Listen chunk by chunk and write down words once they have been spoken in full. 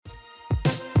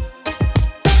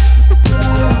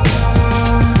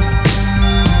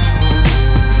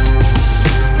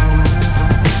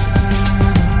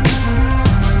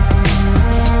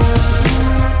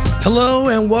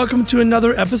welcome to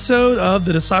another episode of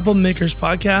the Disciple Makers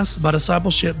Podcast by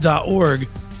discipleship.org.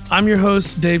 I'm your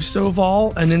host, Dave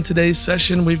Stovall, and in today's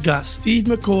session, we've got Steve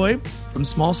McCoy from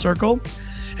Small Circle,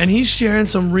 and he's sharing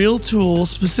some real tools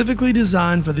specifically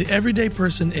designed for the everyday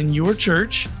person in your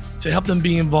church to help them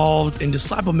be involved in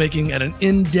disciple making at an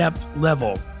in-depth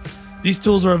level. These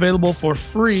tools are available for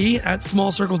free at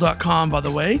smallcircle.com, by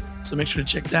the way, so make sure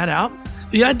to check that out.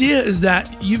 The idea is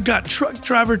that you've got truck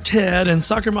driver Ted and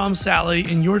soccer mom Sally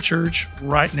in your church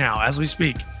right now as we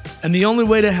speak. And the only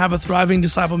way to have a thriving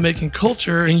disciple-making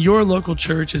culture in your local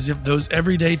church is if those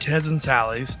everyday Teds and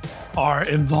Sallys are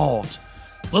involved.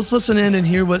 Let's listen in and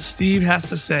hear what Steve has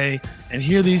to say and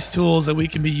hear these tools that we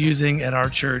can be using at our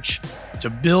church to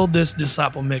build this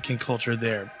disciple-making culture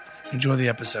there. Enjoy the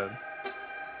episode.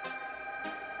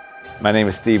 My name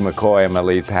is Steve McCoy. I'm a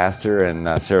lead pastor in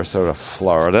Sarasota,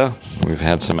 Florida. We've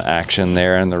had some action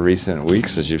there in the recent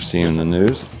weeks, as you've seen in the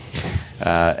news.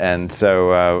 And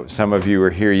so some of you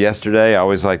were here yesterday. I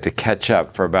always like to catch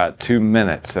up for about 2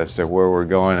 minutes as to where we're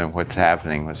going and what's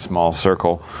happening with Small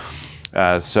Circle.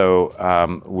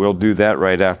 So we'll do that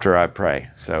right after I pray.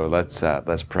 So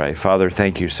let's pray. Father,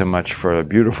 thank you so much for a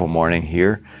beautiful morning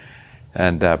here.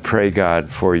 And pray,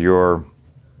 God, for your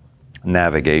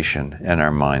navigation in our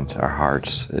minds, our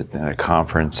hearts. In a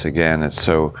conference, again, it's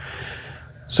so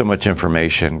much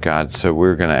information, God. So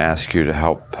we're going to ask you to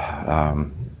help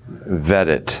vet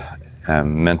it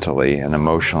mentally and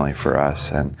emotionally for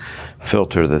us, and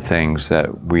filter the things that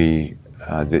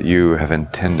that you have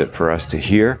intended for us to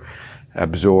hear,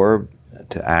 absorb,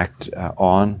 to act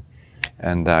on.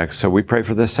 And so we pray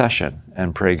for this session,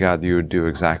 and pray, God, you would do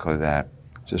exactly that.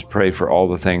 Just pray for all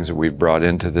the things that we've brought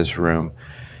into this room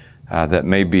that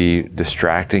may be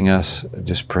distracting us.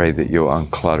 Just pray that you'll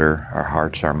unclutter our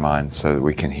hearts, our minds, so that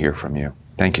we can hear from you.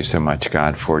 Thank you so much,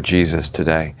 God, for Jesus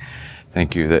today.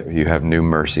 Thank you that you have new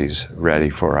mercies ready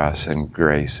for us and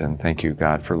grace. And thank you,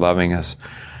 God, for loving us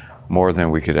more than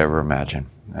we could ever imagine.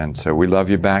 And so we love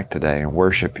you back today and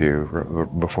worship you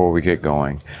before we get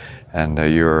going. And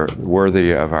you're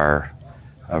worthy of our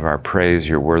praise.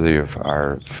 You're worthy of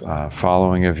our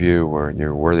following of you.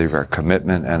 You're worthy of our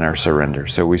commitment and our surrender.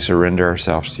 So we surrender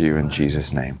ourselves to you in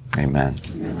Jesus' name. Amen.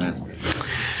 Amen.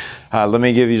 Let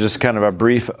me give you just kind of a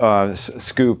brief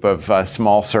scoop of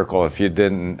Small Circle if you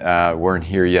weren't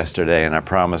here yesterday. And I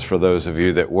promise for those of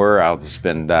you that were, I'll just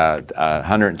spend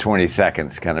 120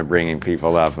 seconds kind of bringing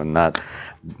people up and not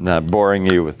boring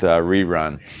you with a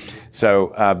rerun.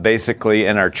 So basically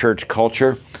in our church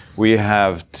culture, we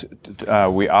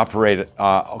operate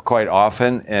quite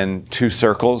often in two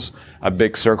circles, a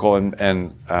big circle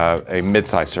and a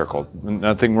mid-sized circle.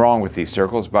 Nothing wrong with these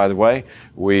circles, by the way.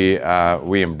 We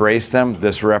embrace them.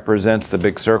 The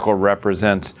big circle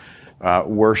represents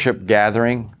worship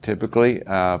gathering, typically,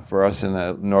 for us in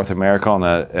North America on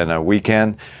a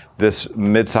weekend. This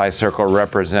mid-sized circle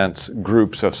represents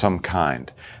groups of some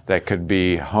kind. That could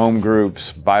be home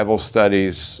groups, Bible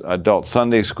studies, adult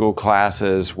Sunday school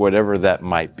classes, whatever that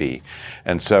might be.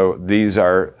 And so these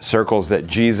are circles that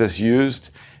Jesus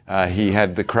used. He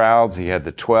had the crowds, he had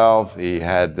the 12, he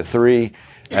had the 3,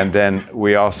 and then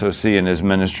we also see in his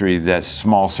ministry that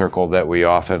small circle that we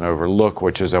often overlook,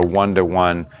 which is a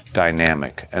one-to-one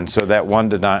dynamic. And so that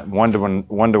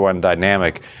one-to-one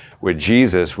dynamic with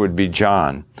Jesus would be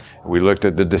John. We looked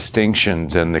at the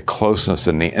distinctions and the closeness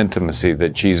and the intimacy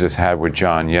that Jesus had with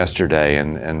John yesterday,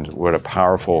 and what a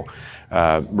powerful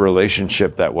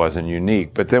relationship that was and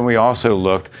unique. But then we also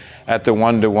looked at the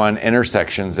one-to-one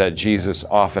intersections that Jesus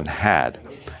often had.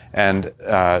 And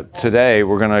today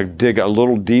we're going to dig a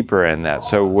little deeper in that.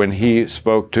 So when he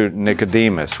spoke to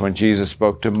Nicodemus, when Jesus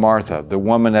spoke to Martha, the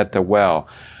woman at the well,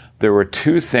 there were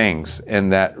two things in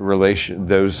that relation,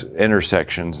 those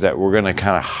intersections, that we're going to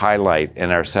kind of highlight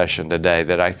in our session today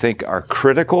that I think are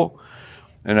critical.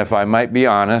 And if I might be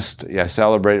honest, I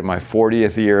celebrated my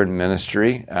 40th year in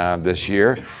ministry this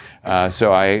year.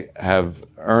 So I have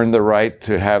earned the right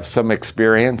to have some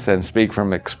experience and speak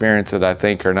from experience that I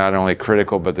think are not only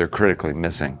critical, but they're critically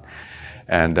missing.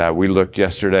 And we looked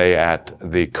yesterday at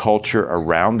the culture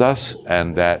around us,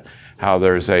 and that how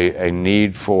there's a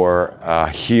need for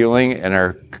healing in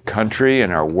our country,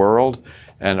 in our world,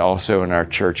 and also in our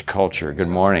church culture. Good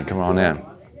morning, come on in.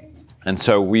 And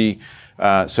so we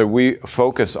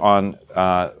focus on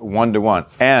one-to-one.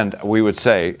 And we would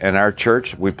say in our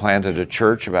church, we planted a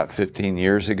church about 15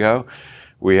 years ago.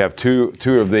 We have two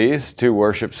of these, two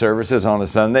worship services on a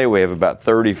Sunday. We have about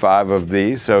 35 of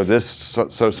these. So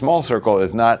Small Circle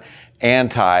is not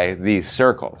anti these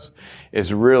circles.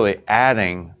 It's really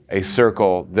adding a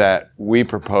circle that we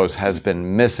propose has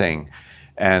been missing.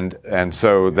 And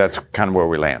so that's kind of where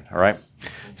we land, all right?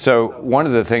 So one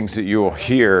of the things that you will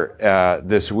hear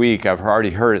this week, I've already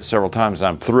heard it several times, and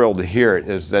I'm thrilled to hear it,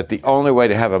 is that the only way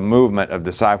to have a movement of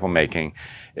disciple making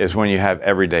is when you have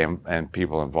every day and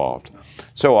people involved.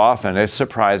 So often it's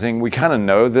surprising. We kind of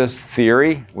know this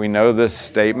theory, we know this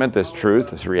statement, this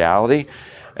truth, this reality,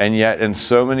 and yet in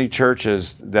so many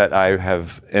churches that I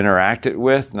have interacted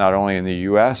with, not only in the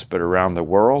U.S. but around the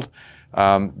world,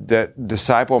 that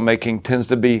disciple making tends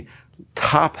to be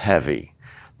top heavy.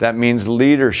 That means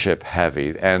leadership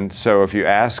heavy. And so if you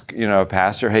ask, a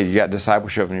pastor, hey, you got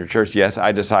discipleship in your church? Yes,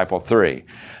 I disciple 3.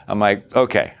 I'm like,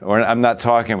 okay, I'm not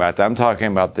talking about that. I'm talking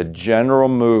about the general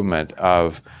movement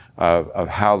of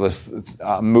how this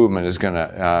movement is going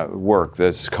to work,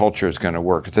 this culture is going to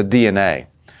work. It's a DNA.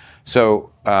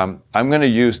 So I'm going to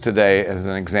use today as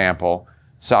an example,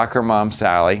 soccer mom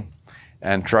Sally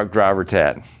and truck driver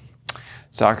Ted.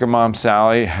 Soccer mom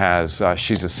Sally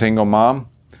she's a single mom.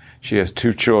 She has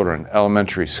 2 children,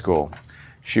 elementary school.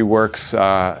 She works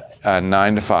 9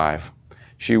 to 5.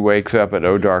 She wakes up at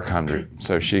dark 100,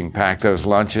 so she can pack those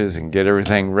lunches and get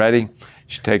everything ready.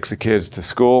 She takes the kids to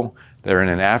school. They're in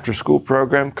an after-school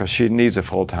program because she needs a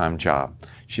full-time job.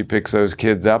 She picks those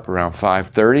kids up around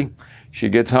 5:30. She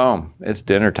gets home. It's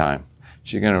dinner time.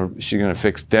 She's gonna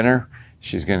fix dinner.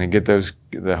 She's gonna get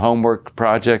the homework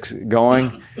projects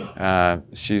going.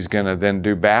 She's gonna then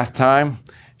do bath time.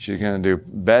 She's going to do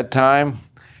bedtime,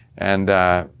 and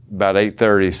about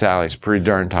 8:30, Sally's pretty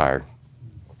darn tired.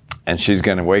 And she's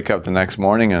going to wake up the next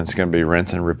morning, and it's going to be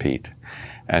rinse and repeat.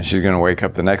 And she's going to wake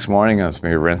up the next morning, and it's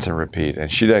going to be rinse and repeat.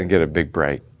 And she doesn't get a big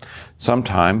break.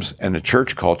 Sometimes in the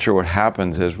church culture, what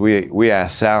happens is we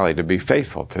ask Sally to be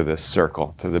faithful to this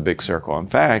circle, to the big circle. In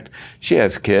fact, she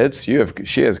has kids.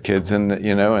 She has kids in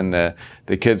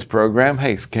the kids program.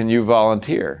 Hey, can you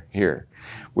volunteer here?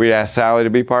 We ask Sally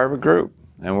to be part of a group.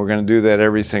 And we're going to do that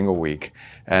every single week.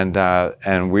 And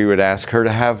we would ask her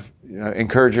to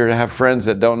encourage her to have friends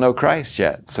that don't know Christ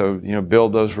yet. So,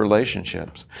 build those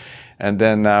relationships. And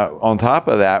then on top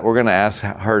of that, we're going to ask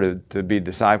her to be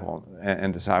disciple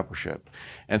and discipleship.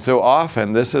 And so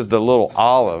often, this is the little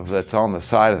olive that's on the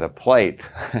side of the plate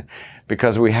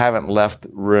because we haven't left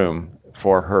room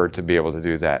for her to be able to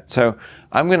do that. So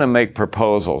I'm going to make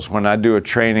proposals. When I do a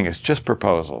training, it's just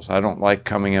proposals. I don't like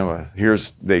coming in with,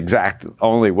 here's the exact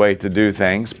only way to do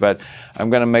things, but I'm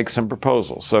going to make some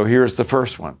proposals. So here's the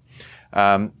first one.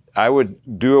 I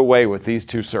would do away with these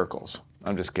 2 circles.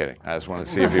 I'm just kidding. I just want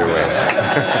to see if you're with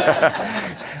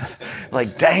it.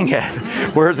 Like, dang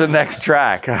it, where's the next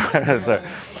track?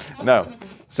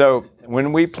 So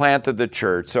when we planted the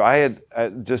church, so I had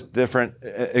just different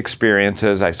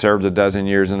experiences. I served a dozen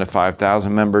years in a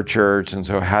 5,000 member church, and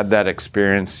so had that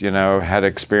experience, had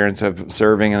experience of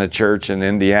serving in a church in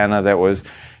Indiana that was,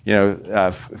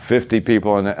 50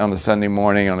 people on a Sunday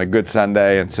morning on a good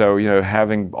Sunday. And so,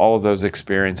 having all of those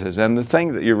experiences. And the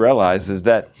thing that you realize is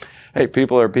that, hey,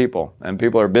 people are people, and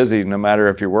people are busy no matter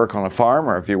if you work on a farm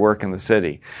or if you work in the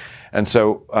city. And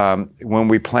so when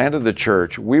we planted the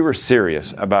church, we were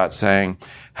serious about saying,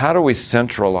 how do we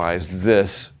centralize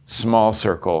this small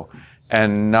circle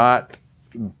and not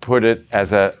put it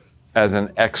as an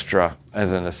extra,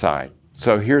 as an aside?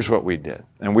 So here's what we did.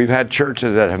 And we've had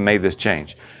churches that have made this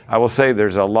change. I will say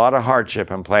there's a lot of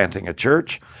hardship in planting a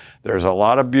church. There's a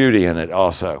lot of beauty in it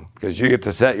also, because you get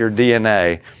to set your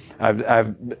DNA.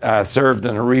 I've served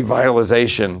in a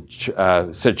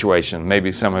revitalization situation.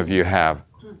 Maybe some of you have.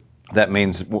 That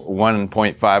means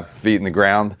 1.5 feet in the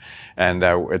ground, and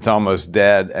it's almost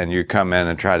dead, and you come in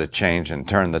and try to change and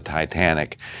turn the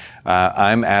Titanic.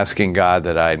 I'm asking God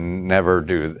that I never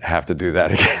have to do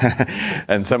that again.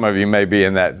 And some of you may be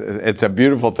in that. It's a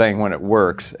beautiful thing when it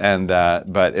works,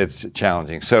 but it's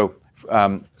challenging. So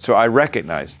I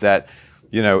recognize that,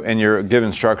 in your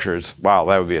given structures, wow,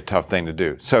 that would be a tough thing to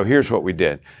do. So here's what we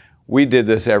did. We did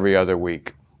this every other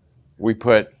week. We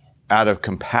put, out of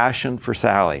compassion for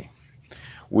Sally,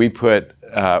 we put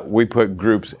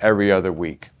groups every other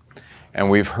week. And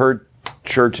we've heard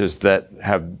churches that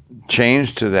have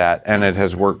changed to that, and it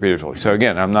has worked beautifully. So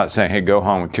again, I'm not saying, hey, go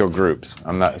home and kill groups.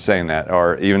 I'm not saying that,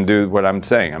 or even do what I'm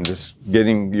saying. I'm just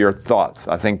getting your thoughts.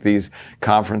 I think these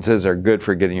conferences are good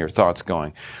for getting your thoughts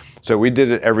going. So we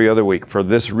did it every other week for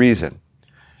this reason.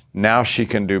 Now she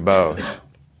can do both.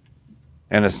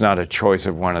 And it's not a choice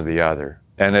of one or the other.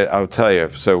 And I'll tell you,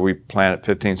 so we planted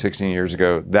 15, 16 years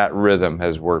ago, that rhythm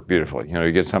has worked beautifully.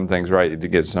 You get some things right, you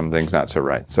get some things not so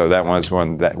right. So that was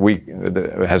one that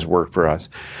has worked for us.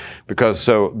 Because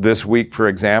so this week, for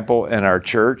example, in our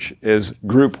church is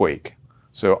group week.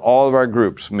 So all of our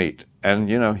groups meet And,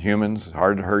 humans,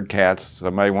 hard to herd cats.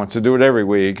 Somebody wants to do it every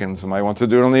week, and somebody wants to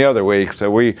do it on the other week. So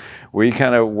we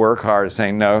kind of work hard at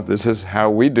saying, no, this is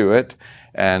how we do it.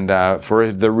 And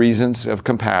for the reasons of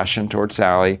compassion towards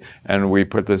Sally, and we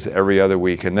put this every other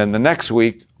week. And then the next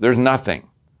week, there's nothing.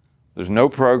 There's no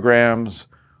programs.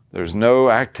 There's no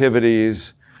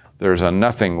activities. There's a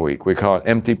nothing week. We call it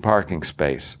empty parking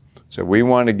space. So we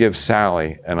want to give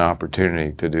Sally an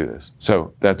opportunity to do this.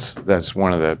 So that's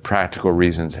one of the practical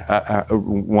reasons,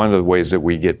 one of the ways that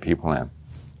we get people in.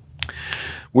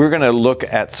 We're going to look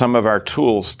at some of our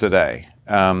tools today.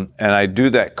 And I do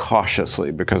that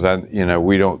cautiously because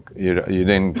we don't, you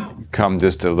didn't come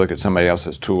just to look at somebody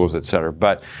else's tools, et cetera.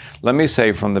 But let me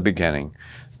say from the beginning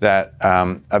that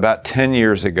about 10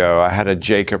 years ago, I had a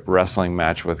Jacob wrestling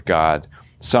match with God.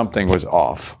 Something was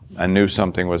off. I knew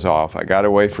something was off. I got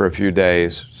away for a few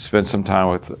days, spent some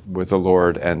time with the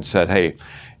Lord, and said, hey,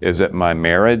 is it my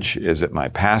marriage? Is it my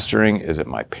pastoring? Is it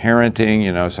my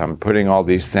parenting? So I'm putting all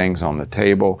these things on the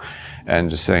table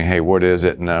and just saying, hey, what is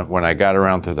it? And when I got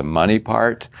around to the money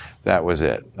part, that was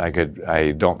it.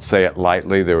 I don't say it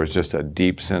lightly. There was just a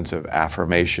deep sense of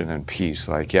affirmation and peace.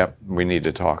 Like, yep, we need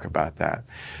to talk about that.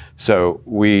 So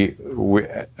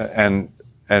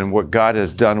and what God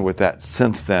has done with that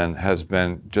since then has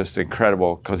been just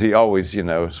incredible, because he always,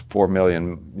 is 4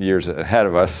 million years ahead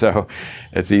of us, so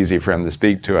it's easy for him to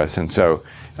speak to us. And so,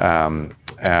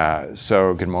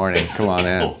 good morning. Come on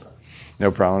in. No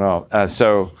problem at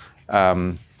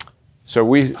all. So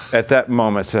we, at that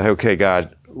moment, said, okay,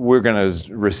 God, we're going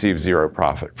to receive zero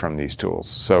profit from these tools.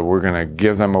 So we're going to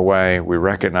give them away. We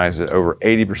recognize that over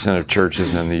 80% of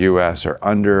churches in the U.S. are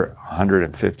under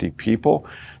 150 people.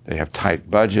 They have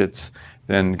tight budgets.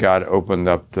 Then God opened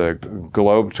up the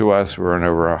globe to us. We're in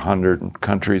over 100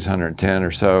 countries, 110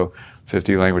 or so,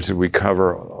 50 languages. We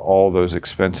cover all those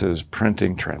expenses,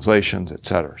 printing, translations, et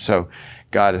cetera. So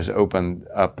God has opened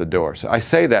up the door. So I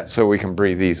say that so we can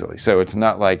breathe easily. So it's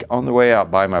not like, on the way out,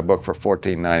 buy my book for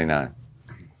 $14.99.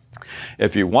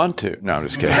 If you want to. No, I'm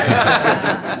just kidding.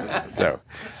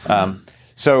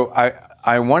 So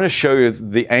I want to show you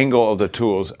the angle of the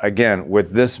tools, again,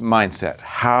 with this mindset.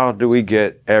 How do we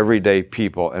get everyday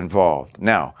people involved?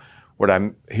 Now,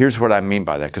 here's what I mean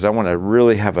by that, because I want to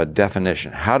really have a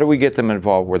definition. How do we get them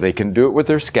involved where they can do it with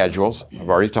their schedules? I've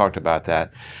already talked about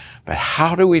that. But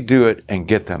how do we do it and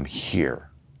get them here?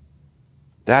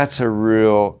 That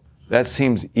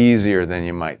seems easier than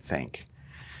you might think.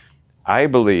 I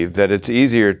believe that it's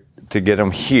easier to get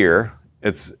them here.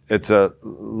 It's a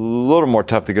little more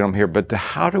tough to get them here, but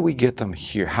how do we get them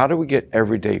here? How do we get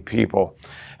everyday people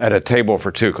at a table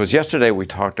for two? Because yesterday we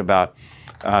talked about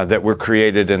that we're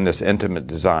created in this intimate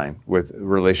design, with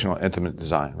relational intimate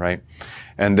design, right?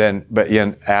 And then,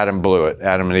 Adam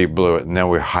and Eve blew it, and then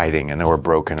we're hiding, and then we're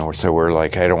broken, and so we're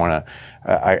like, I don't want to,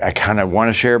 I kind of want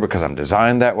to share because I'm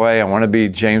designed that way. I want to be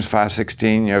James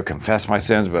 5:16, confess my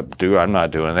sins, but I'm not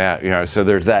doing that, so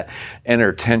there's that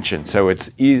inner tension. So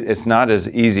it's not as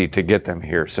easy to get them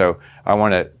here. So I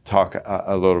want to talk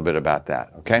a little bit about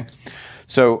that, okay?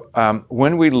 So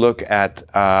when we look at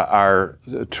our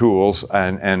tools,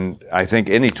 and I think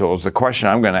any tools, the question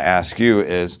I'm going to ask you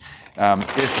is,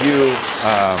 if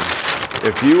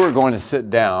you were going to sit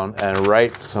down and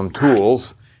write some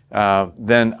tools,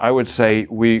 then I would say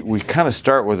we kind of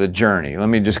start with a journey. Let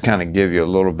me just kind of give you a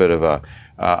little bit of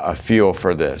a feel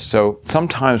for this. So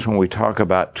sometimes when we talk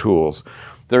about tools,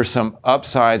 there's some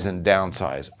upsides and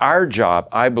downsides. Our job,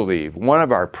 I believe, one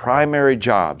of our primary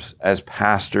jobs as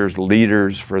pastors,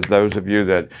 leaders, for those of you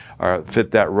that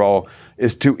fit that role,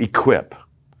 is to equip,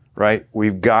 right?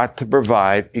 We've got to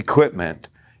provide equipment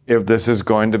if this is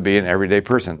going to be an everyday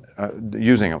person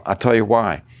using them. I'll tell you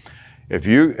why. Those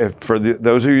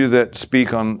of you that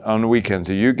speak on the weekends,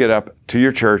 if you get up to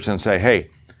your church and say, hey,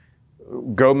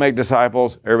 go make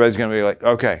disciples, everybody's going to be like,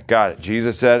 okay, got it.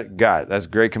 Jesus said it, got it. That's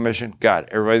Great Commission, got it.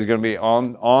 Everybody's going to be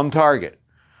on target.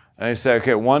 And they say,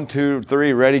 okay, 1, 2,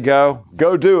 3, ready, go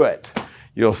do it.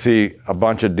 You'll see a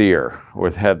bunch of deer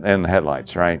in the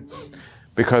headlights, right?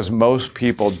 Because most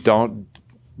people don't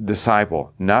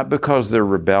disciple, not because they're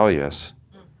rebellious,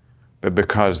 but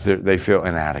because they feel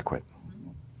inadequate.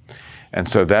 And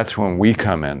so that's when we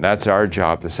come in. That's our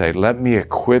job, to say, let me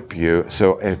equip you.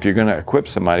 So if you're going to equip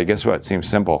somebody, guess what? It seems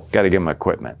simple. Got to give them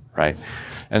equipment, right?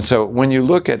 And so when you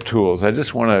look at tools, I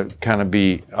just want to kind of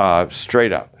be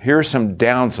straight up. Here are some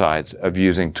downsides of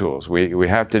using tools. We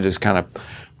have to just kind of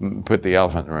put the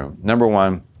elephant in the room. Number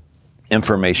one,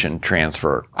 information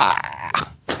transfer.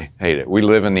 Hate it. We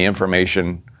live in the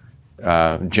information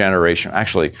generation.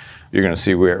 Actually, you're going to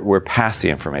see we're past the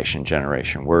information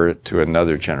generation. We're to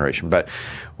another generation. But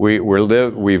we've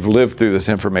lived through this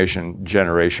information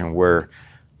generation where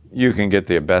you can get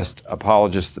the best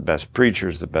apologists, the best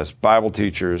preachers, the best Bible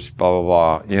teachers, blah,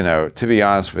 blah, blah. To be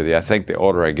honest with you, I think the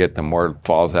older I get, the more it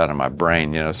falls out of my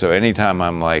brain, So anytime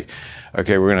I'm like,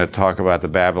 okay, we're going to talk about the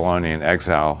Babylonian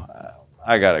exile,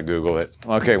 I got to Google it.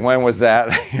 Okay, when was that?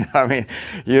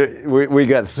 We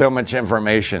got so much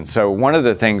information. So one of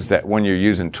the things that when you're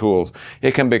using tools,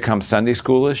 it can become Sunday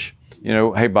schoolish.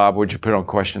 Hey Bob, would you put on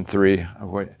question 3?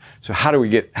 So how do we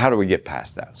get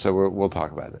past that? So we'll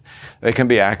talk about it. They can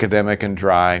be academic and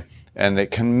dry, and it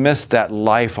can miss that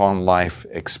life-on-life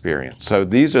experience. So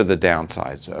these are the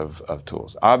downsides of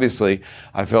tools. Obviously,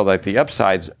 I feel like the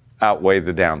upsides outweigh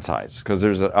the downsides because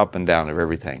there's an up and down of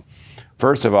everything.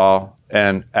 First of all,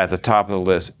 and at the top of the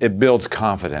list, it builds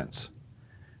confidence.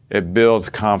 It builds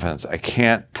confidence. I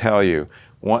can't tell you,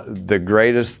 the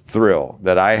greatest thrill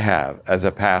that I have as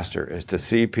a pastor is to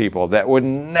see people that would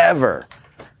never,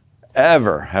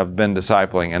 ever have been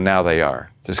discipling, and now they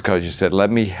are. Just because you said, let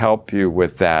me help you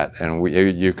with that, and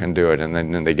you can do it, and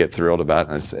then they get thrilled about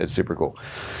it, and it's super cool.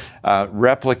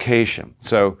 Replication.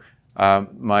 So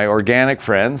my organic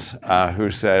friends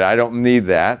who said, I don't need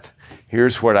that,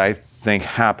 here's what I think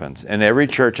happens. In every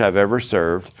church I've ever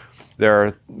served, there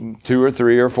are 2 or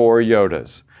 3 or 4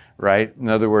 Yodas, right? In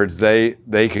other words, they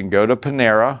can go to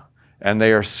Panera, and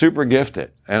they are super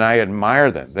gifted, and I admire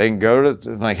them. They can go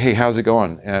to, like, hey, how's it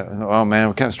going? Oh, man,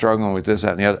 I'm kind of struggling with this,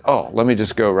 that, and the other. Oh, let me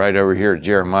just go right over here to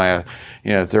Jeremiah,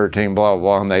 13, blah, blah,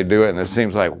 blah, and they do it, and it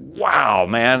seems like, wow,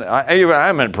 man,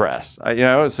 I'm impressed,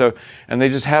 so, and they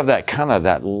just have that kind of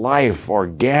that life,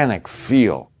 organic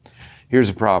feel. Here's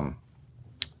the problem.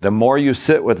 The more you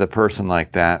sit with a person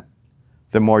like that,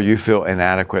 the more you feel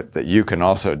inadequate that you can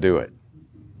also do it.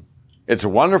 It's a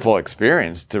wonderful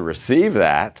experience to receive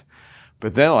that,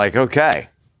 but then okay,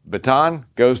 baton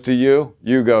goes to you,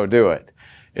 you go do it.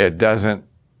 It doesn't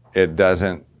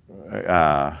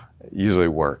usually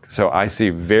work. So I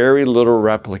see very little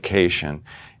replication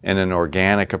in an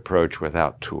organic approach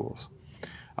without tools.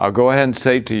 I'll go ahead and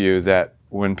say to you that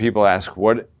when people ask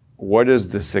what is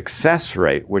the success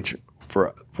rate, which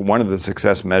for one of the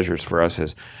success measures for us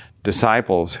is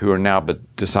disciples who are now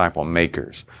disciple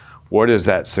makers. What is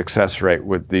that success rate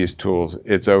with these tools?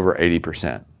 It's over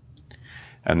 80%.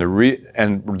 And the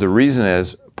reason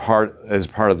is part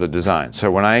of the design. So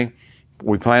when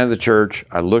we planted the church,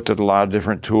 I looked at a lot of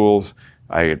different tools.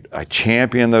 I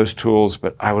championed those tools,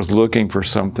 but I was looking for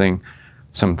some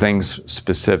things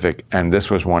specific, and this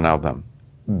was one of them.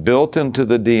 Built into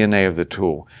the DNA of the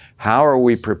tool, how are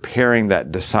we preparing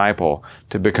that disciple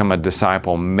to become a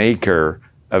disciple maker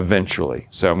eventually?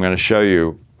 So I'm going to show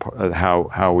you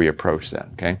how we approach that,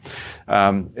 okay?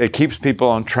 It keeps people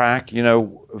on track.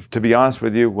 To be honest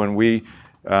with you, when we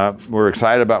were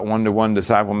excited about one-to-one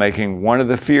disciple making, one of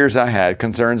the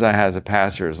concerns I had as a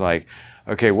pastor is like,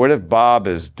 okay, what if Bob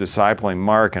is discipling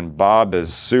Mark and Bob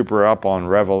is super up on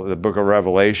the book of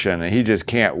Revelation and he just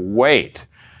can't wait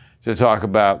to talk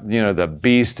about, the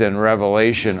beast in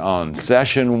Revelation on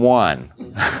session 1.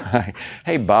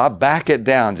 Hey, Bob, back it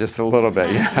down just a little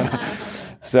bit.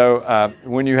 So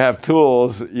when you have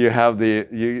tools, you have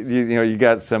you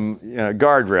got some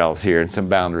guardrails here and some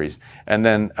boundaries, and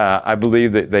then I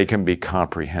believe that they can be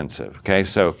comprehensive. Okay,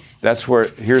 so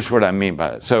here's what I mean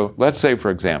by it. So let's say,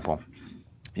 for example,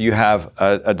 you have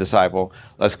a disciple.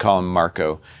 Let's call him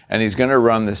Marco, and he's going to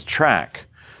run this track.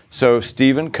 So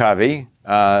Stephen Covey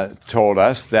told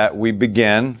us that we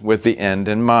begin with the end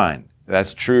in mind.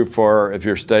 That's true for if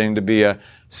you're studying to be a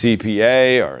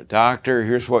CPA or a doctor.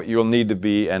 Here's what you'll need to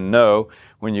be and know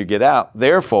when you get out.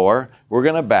 Therefore, we're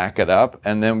going to back it up,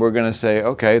 and then we're going to say,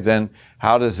 okay, then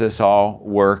how does this all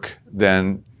work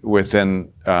then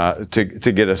within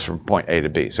to get us from point A to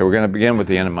B? So we're going to begin with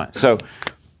the end in mind. So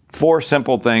 4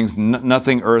 simple things,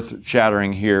 nothing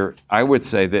earth-shattering here. I would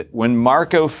say that when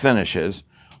Marco finishes,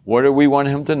 what do we want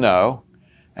him to know,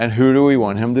 and who do we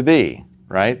want him to be,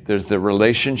 right? There's the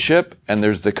relationship, and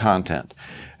there's the content.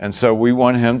 And so we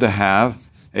want him to have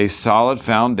a solid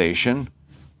foundation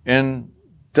in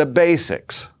the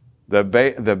basics, the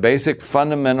basic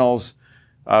fundamentals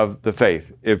of the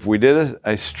faith. If we did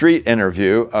a street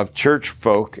interview of church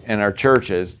folk in our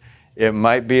churches, it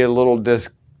might be a little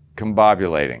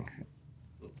discombobulating,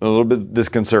 a little bit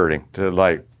disconcerting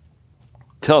to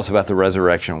tell us about the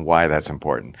resurrection, why that's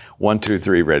important. 1, 2,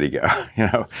 3, ready,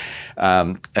 go.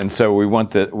 And so we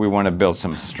want to build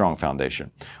some strong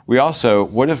foundation. We also,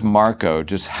 what if Marco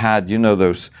just had,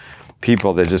 those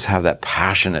people that just have that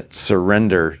passionate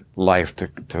surrender life to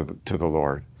the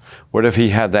Lord? What if he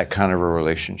had that kind of a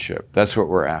relationship? That's what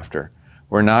we're after.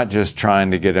 We're not just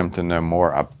trying to get him to know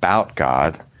more about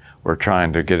God. We're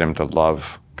trying to get him to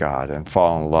love God and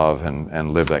fall in love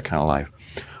and live that kind of life.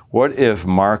 What if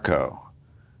Marco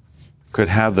could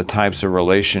have the types of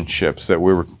relationships that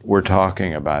we're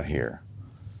talking about here?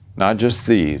 Not just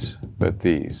these, but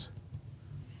these.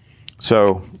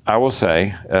 So I will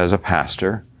say, as a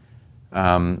pastor,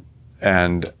 and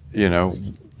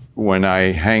when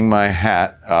I hang my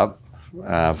hat up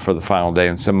for the final day,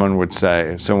 and someone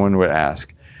would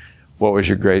ask, "What was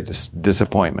your greatest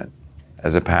disappointment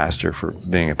as a pastor for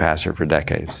being a pastor for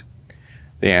decades?"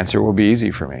 The answer will be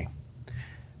easy for me.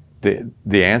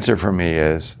 The answer for me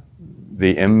is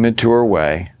the immature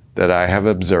way that I have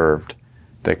observed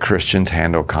that Christians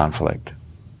handle conflict.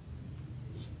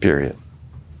 Period.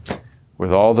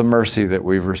 With all the mercy that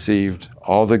we've received,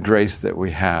 all the grace that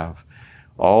we have,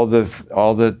 all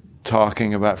the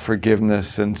talking about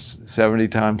forgiveness and 70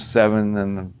 times 7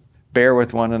 and bear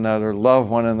with one another, love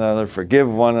one another,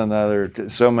 forgive one another,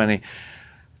 so many.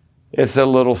 It's a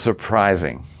little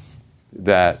surprising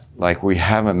that we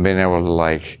haven't been able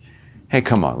to hey,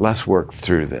 come on, let's work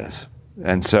through this.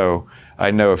 And so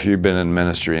I know if you've been in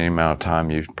ministry any amount of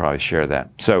time, you probably share that.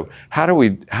 So how do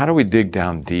we dig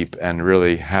down deep and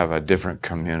really have a different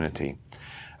community?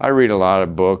 I read a lot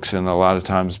of books, and a lot of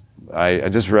times I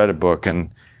just read a book, and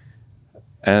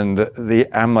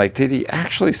I'm like, did he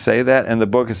actually say that? And the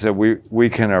book has said we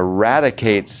can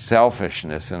eradicate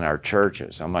selfishness in our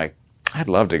churches. I'm like, I'd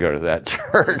love to go to that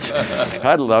church.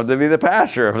 I'd love to be the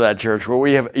pastor of that church where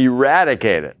we have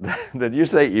eradicated. Did you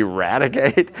say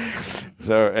eradicate?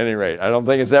 So at any rate, I don't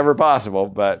think it's ever possible,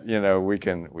 but we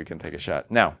can take a shot.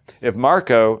 Now, if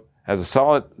Marco has a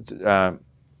solid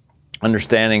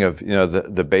understanding of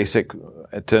the basic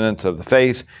tenets of the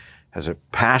faith, has a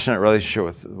passionate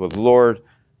relationship with the Lord,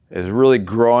 is really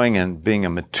growing and being a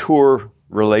mature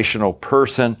relational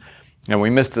person, and we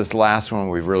missed this last one,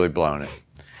 we've really blown it.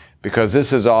 Because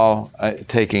this is all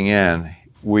taking in,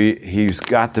 he's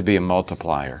got to be a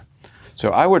multiplier.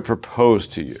 So I would propose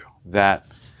to you that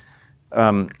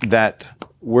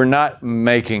we're not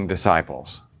making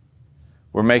disciples.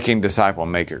 We're making disciple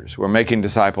makers. We're making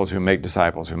disciples who make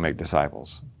disciples who make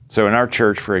disciples. So in our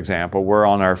church, for example, we're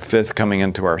on our 5th, coming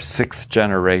into our 6th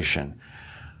generation.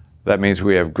 That means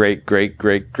we have great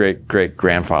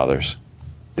grandfathers.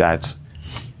 That's,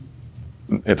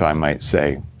 if I might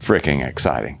say, freaking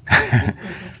exciting.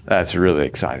 That's really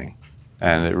exciting.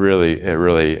 And it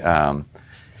really,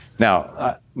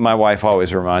 now, my wife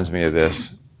always reminds me of this.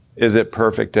 Is it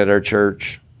perfect at our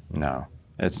church? No,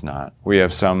 it's not. We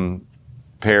have some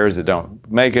pairs that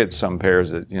don't make it, some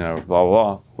pairs that, blah,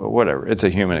 blah, well, whatever. It's a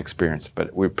human experience,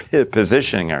 but we're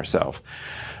positioning ourselves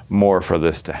more for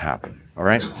this to happen. All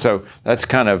right? So that's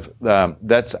kind of,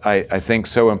 I think,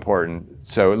 so important.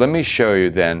 So let me show you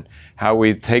then how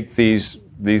we take these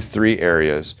 3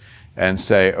 areas and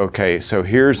say, okay, so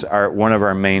here's one of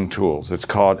our main tools. It's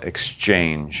called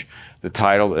exchange. The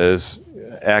title is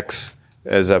X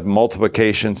as a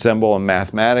multiplication symbol in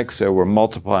mathematics, so we're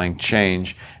multiplying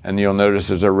change, and you'll notice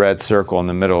there's a red circle in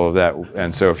the middle of that.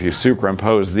 And so if you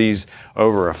superimpose these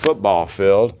over a football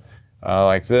field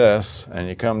like this, and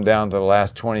you come down to the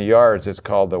last 20 yards, it's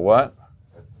called the what?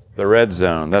 The red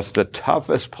zone. That's the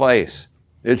toughest place.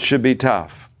 It should be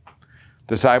tough.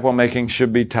 Disciple making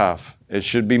should be tough. It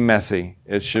should be messy.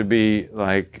 It should be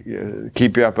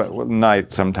keep you up at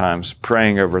night sometimes,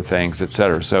 praying over things,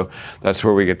 etc. So that's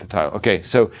where we get the title. Okay,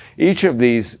 so each of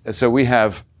these, so we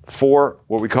have 4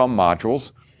 what we call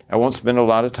modules. I won't spend a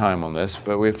lot of time on this,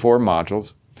 but we have 4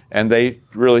 modules, and they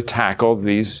really tackle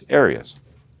these areas.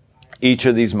 Each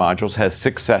of these modules has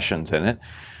 6 sessions in it.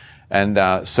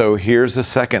 And so here's the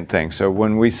second thing. So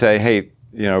when we say, hey,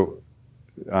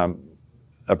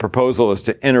 a proposal is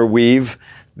to interweave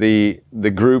the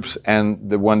groups and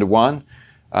the one-to-one.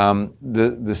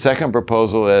 The second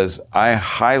proposal is I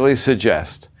highly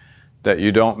suggest that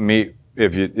you don't meet,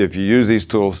 if you use these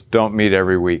tools, don't meet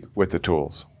every week with the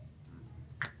tools.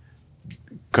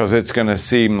 Because it's going to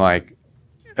seem like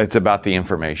it's about the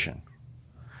information.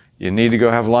 You need to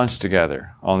go have lunch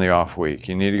together on the off week.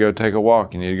 You need to go take a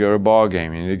walk. You need to go to a ball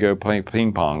game. You need to go play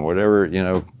ping pong, whatever,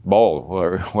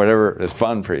 bowl, whatever is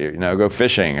fun for you. Go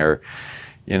fishing or,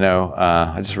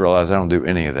 I just realized I don't do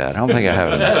any of that. I don't think I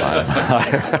have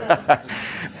enough fun.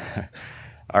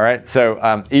 All right,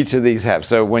 so each of these have.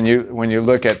 So when you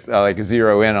look at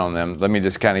zero in on them, let me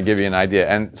just kind of give you an idea.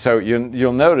 And so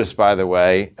you'll notice, by the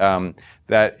way,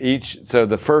 that so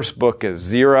the first book is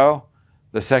 0,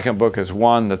 The second book is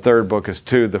 1, the third book is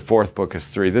 2, the fourth book is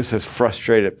 3. This has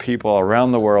frustrated people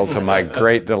around the world to my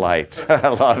great delight. I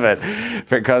love it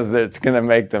because it's going to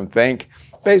make them think.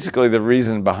 Basically, the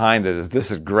reason behind it is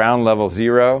this is ground level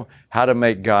 0, how to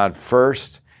make God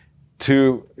first.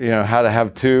 2, how to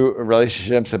have 2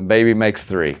 relationships, and baby makes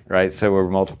 3, right? So we're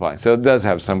multiplying. So it does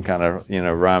have some kind of,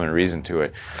 rhyme and reason to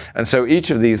it. And so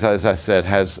each of these, as I said,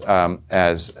 has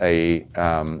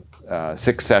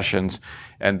 6 sessions,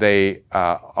 and they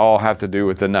all have to do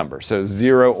with the number. So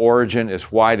 0 origin is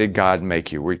why did God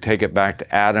make you? We take it back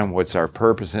to Adam. What's our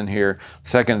purpose in here?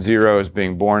 Second 0 is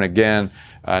being born again.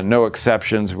 No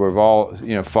exceptions. We've all,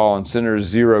 fallen sinners.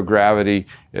 0 gravity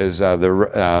is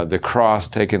the cross,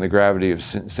 taking the gravity of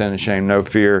sin and shame. No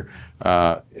fear,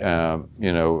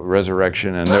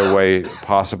 resurrection, and no way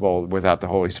possible without the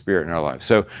Holy Spirit in our life.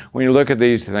 So when you look at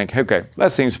these, you think, okay,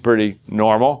 that seems pretty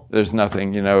normal. There's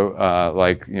nothing,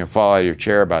 fall out of your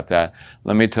chair about that.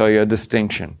 Let me tell you a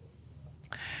distinction.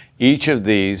 Each of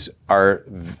these are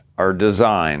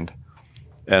designed.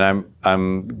 And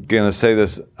I'm going to say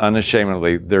this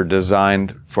unashamedly, they're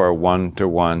designed for a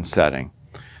one-to-one setting.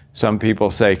 Some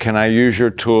people say, can I use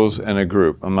your tools in a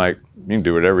group? I'm like, you can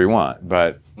do whatever you want,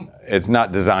 but it's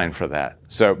not designed for that.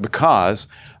 So because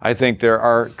I think there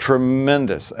are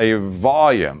a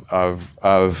volume of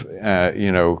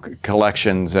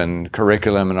collections and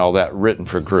curriculum and all that written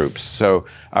for groups. So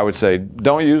I would say,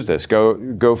 don't use this.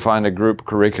 Go find a group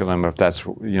curriculum if that's,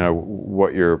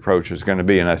 what your approach is going to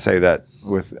be. And I say that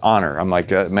with honor. I'm like,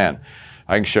 man,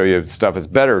 I can show you stuff that's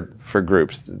better for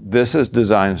groups. This is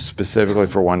designed specifically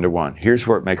for one-to-one. Here's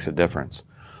where it makes a difference.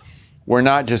 We're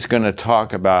not just going to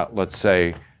talk about, let's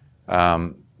say,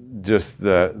 just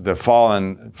the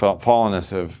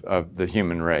fallenness of the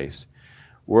human race.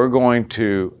 We're going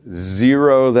to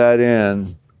zero that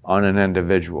in on an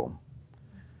individual.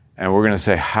 And we're going to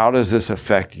say, how does this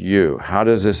affect you? How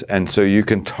does this, and so you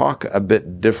can talk a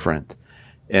bit different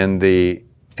in the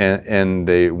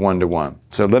one-to-one.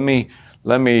 So let me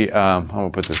I'm going to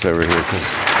put this over here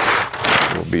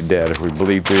because we'll be dead if we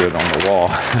bleed through it on the wall.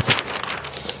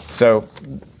 So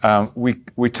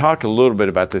we talked a little bit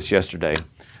about this yesterday.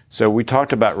 So we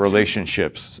talked about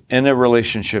relationships. In a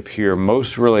relationship here,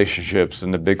 most relationships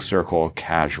in the big circle are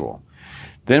casual.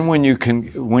 Then when you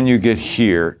get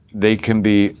here, they can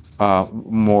be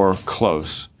more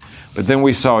close. But then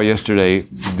we saw yesterday,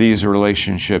 these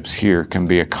relationships here can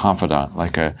be a confidant,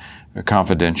 like a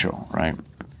confidential, right?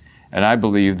 And I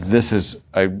believe this is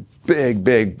a big,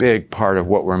 big, big part of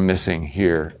what we're missing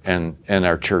here in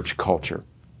our church culture.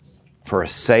 For a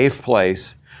safe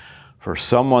place for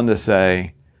someone to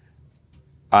say,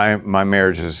 my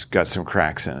marriage has got some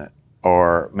cracks in it,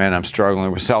 or man, I'm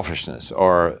struggling with selfishness,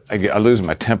 or I lose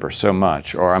my temper so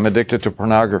much, or I'm addicted to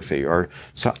pornography, or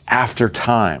so after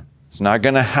time. It's not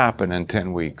going to happen in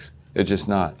 10 weeks. It's just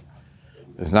not.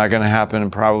 It's not going to happen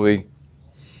in probably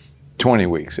 20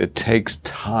 weeks. It takes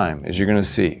time, as you're going to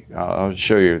see. I'll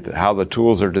show you how the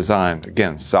tools are designed.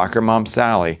 Again, soccer mom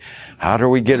Sally, how do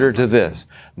we get her to this?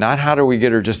 Not how do we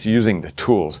get her just using the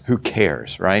tools. Who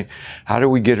cares, right? How do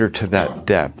we get her to that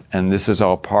depth? And this is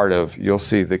all part of, you'll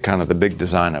see the kind of the big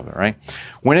design of it, right?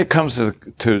 When it comes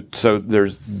to so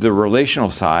there's the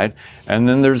relational side, and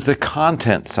then there's the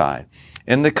content side.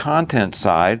 In the content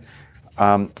side,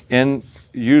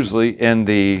 usually in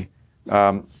the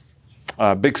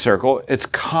big circle, it's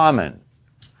common.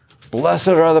 Blessed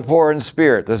are the poor in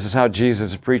spirit. This is how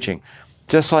Jesus is preaching.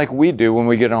 Just like we do when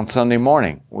we get on Sunday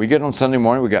morning. We get on Sunday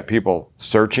morning, we got people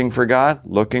searching for God,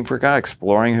 looking for God,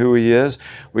 exploring who He is.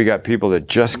 We got people that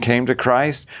just came to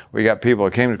Christ. We got people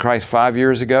that came to Christ 5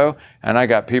 years ago, and I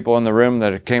got people in the room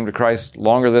that came to Christ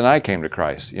longer than I came to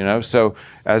Christ. So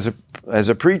as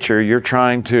a preacher, you're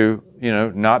trying to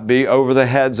not be over the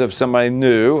heads of somebody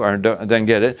new or doesn't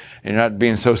get it. And you're not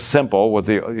being so simple with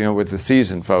the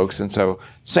seasoned folks. And so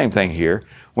same thing here.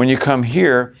 When you come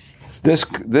here,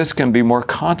 this can be more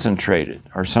concentrated,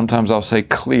 or sometimes I'll say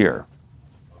clear,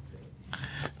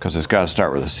 because it's got to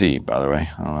start with a C, by the way.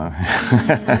 I don't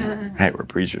know. Hey, we're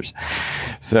preachers.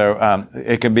 So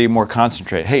it can be more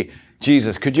concentrated. Hey,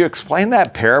 Jesus, could you explain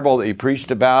that parable that you preached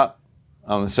about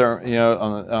on the sermon,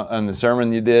 on the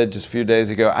sermon you did just a few days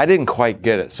ago? I didn't quite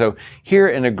get it. So here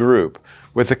in a group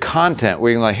with the content,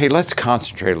 we can hey, let's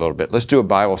concentrate a little bit. Let's do a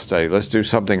Bible study. Let's do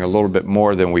something a little bit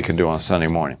more than we can do on a Sunday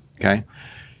morning. Okay?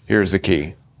 Here's the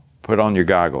key. Put on your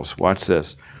goggles. Watch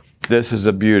this. This is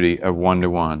the beauty of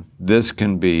one-to-one. This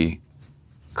can be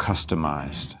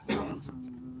customized.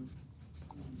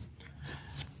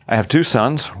 I have 2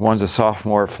 sons. One's a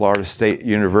sophomore at Florida State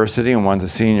University, and one's a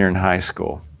senior in high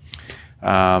school.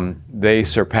 They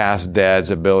surpassed Dad's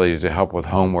ability to help with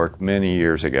homework many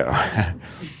years ago.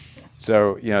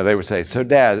 So, they would say, so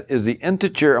Dad, is the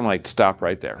integer, I'm like, stop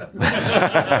right there.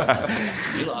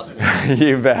 You lost me.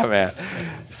 You bet, man.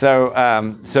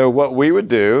 So what we would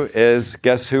do is,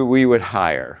 guess who we would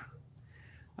hire?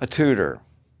 A tutor.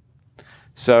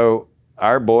 So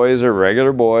our boys are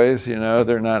regular boys,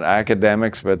 they're not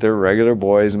academics, but they're regular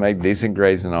boys, make decent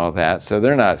grades and all that. So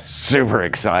they're not super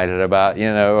excited about,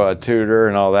 a tutor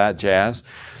and all that jazz.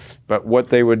 But what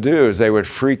they would do is they would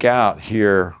freak out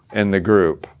here in the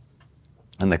group,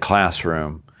 in the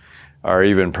classroom, or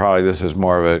even probably this is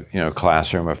more of a,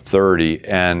 classroom of 30.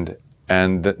 And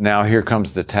now here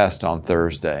comes the test on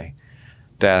Thursday.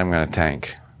 Dad, I'm going to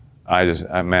tank.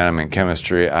 I'm in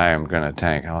chemistry. I am going to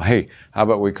tank. Hey, how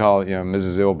about we call,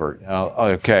 Mrs. Ilbert?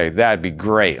 Okay, that'd be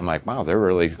great. I'm like, wow, they're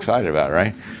really excited about it,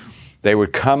 right? They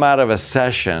would come out of a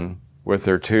session with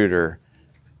their tutor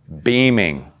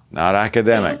beaming, not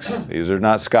academics. These are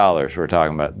not scholars we're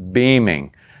talking about,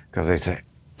 beaming, because they say,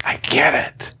 I get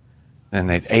it. Then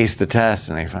they'd ace the test,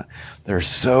 and they find there's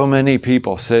so many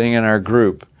people sitting in our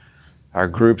groups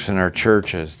in our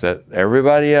churches, that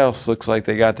everybody else looks like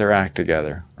they got their act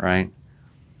together, right?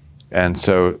 And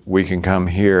so we can come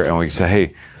here and we say,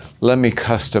 hey, let me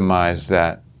customize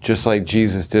that, just like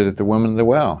Jesus did at the woman of the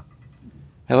well.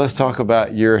 Hey, let's talk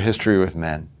about your history with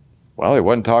men. Well, he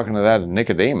wasn't talking to that with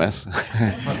Nicodemus.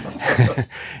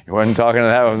 He wasn't talking to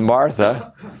that with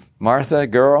Martha. Martha,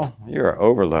 girl, you're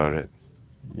overloaded.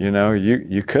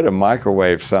 You could have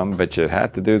microwaved something, but you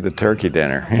had to do the turkey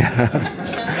dinner.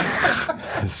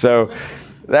 So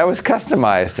that was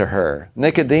customized to her.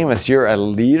 Nicodemus, you're a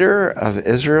leader of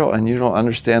Israel and you don't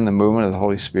understand the movement of the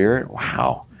Holy Spirit?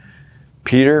 Wow.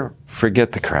 Peter,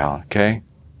 forget the crowd, okay?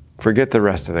 Forget the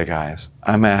rest of the guys.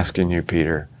 I'm asking you,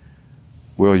 Peter,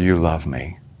 will you love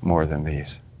me more than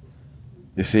these?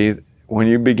 You see, when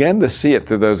you begin to see it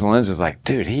through those lenses, like,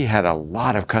 dude, he had a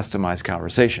lot of customized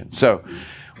conversation. So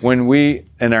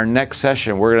in our next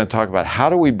session, we're going to talk about how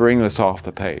do we bring this off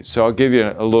the page. So I'll give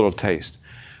you a little taste.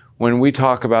 When we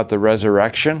talk about the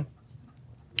resurrection,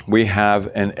 we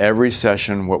have in every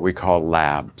session what we call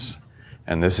labs.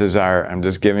 And this is I'm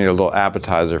just giving you a little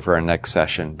appetizer for our next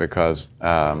session, because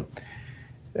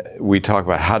we talk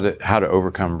about how to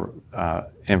overcome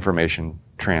information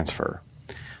transfer.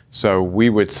 So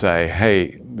we would say,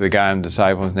 hey, the guy I'm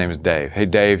discipling, his name is Dave. Hey,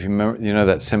 Dave, you know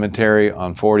that cemetery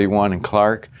on 41 in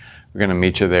Clark? We're going to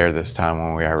meet you there this time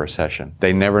when we have our session.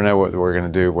 They never know what we're going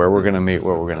to do, where we're going to meet,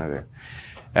 what we're going to do.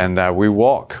 And we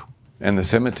walk in the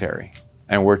cemetery,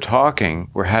 and we're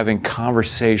having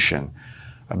conversation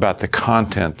about the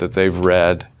content that they've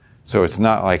read. So it's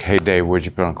not like, hey, Dave, what'd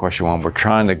you put on question 1? We're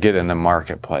trying to get in the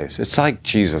marketplace. It's like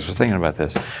Jesus. We're thinking about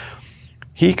this.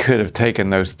 He could have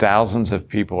taken those thousands of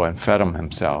people and fed them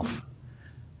himself,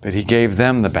 but he gave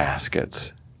them the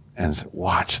baskets and said,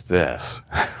 watch this,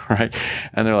 right?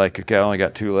 And they're like, okay, I only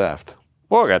got 2 left.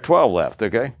 Whoa, I got 12 left,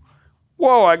 okay?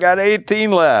 Whoa, I got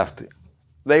 18 left.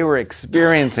 They were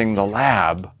experiencing the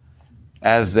lab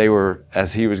as he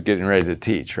was getting ready to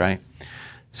teach, right?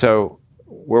 So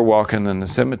we're walking in the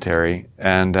cemetery,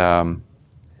 and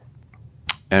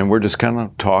we're just kind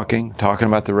of talking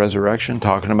about the resurrection,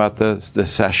 talking about the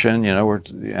session,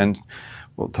 and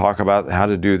we'll talk about how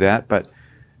to do that.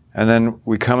 And then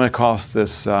we come across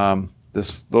this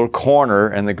little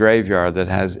corner in the graveyard that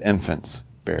has infants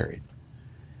buried,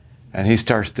 and he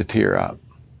starts to tear up.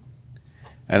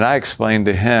 And I explained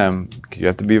to him, you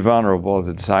have to be vulnerable as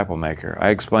a disciple maker.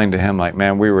 I explained to him, like,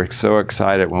 man, we were so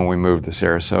excited when we moved to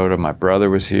Sarasota. My brother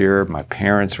was here. My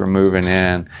parents were moving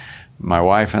in. My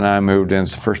wife and I moved in.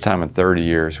 It's the first time in 30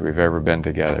 years we've ever been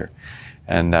together.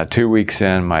 And 2 weeks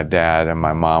in, my dad and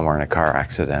my mom were in a car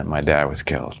accident. My dad was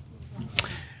killed.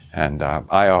 And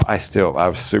I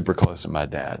was super close to my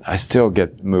dad. I still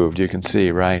get moved, you can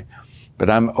see, right? But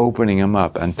I'm opening him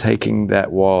up and taking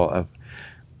that wall of,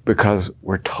 because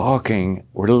we're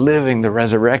living the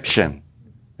resurrection.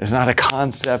 It's not a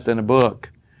concept in a book.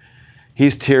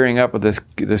 He's tearing up with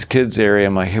this kids area.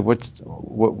 I'm like, hey, what's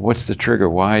the trigger?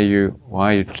 Why are you?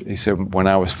 He said, when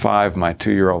I was 5, my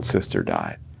 2-year-old sister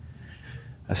died.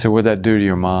 I said, what'd that do to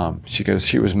your mom? She goes,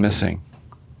 she was missing,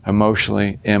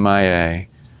 emotionally, MIA,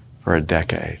 for a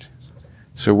decade.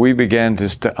 So we began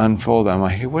just to unfold. I'm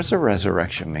like, hey, what's the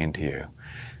resurrection mean to you?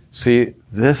 See,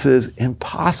 this is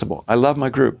impossible. I love my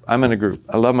group. I'm in a group.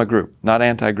 I love my group. Not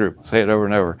anti-group. I'll say it over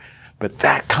and over. But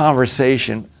that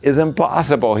conversation is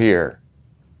impossible here.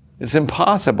 It's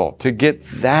impossible to get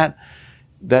that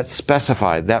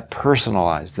specified, that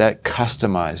personalized, that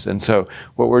customized. And so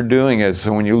what we're doing is,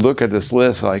 so when you look at this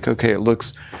list, like, okay, it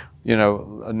looks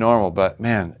normal. But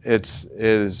man,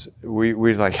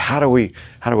 we like, how do we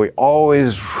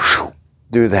always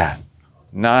do that?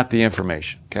 Not the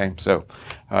information. Okay, so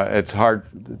it's hard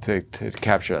to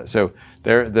capture that. So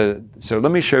so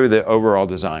let me show you the overall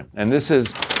design. And this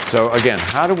is, so again,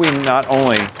 how do we not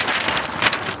only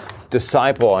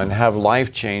disciple and have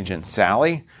life change in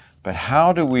Sally, but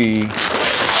how do we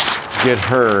get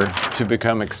her to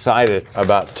become excited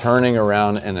about turning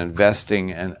around and investing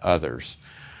in others?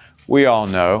 We all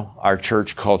know our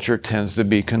church culture tends to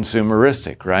be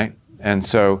consumeristic, right? And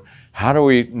so how do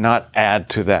we not add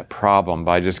to that problem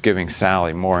by just giving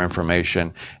Sally more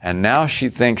information? And now she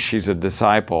thinks she's a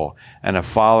disciple and a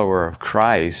follower of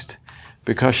Christ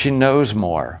because she knows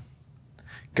more.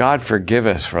 God forgive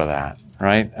us for that,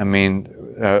 right? I mean,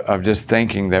 of just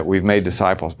thinking that we've made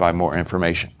disciples by more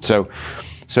information. So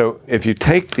if you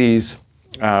take these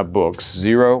books,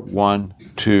 0, 1,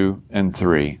 2, and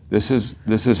 3, this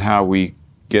is how we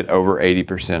get over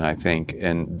 80%, I think,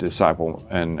 in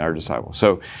our disciples.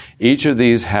 So each of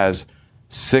these has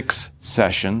 6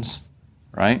 sessions,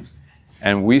 right?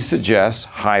 And we suggest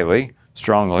highly,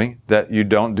 strongly, that you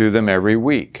don't do them every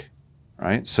week,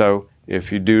 right? So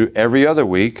if you do every other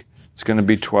week, it's going to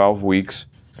be 12 weeks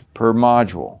per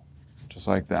module, just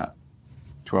like that.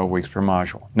 12 weeks per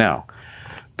module. Now,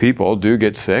 people do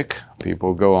get sick.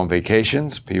 People go on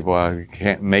vacations. People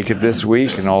can't make it this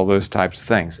week and all those types of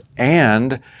things.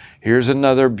 And here's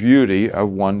another beauty of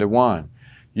one-to-one.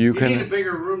 You need a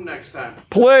bigger room next time.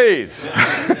 Please.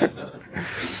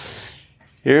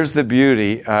 Here's the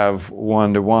beauty of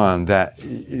one-to-one, that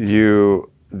you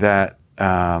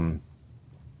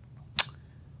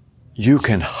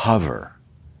can hover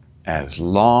as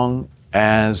long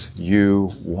as you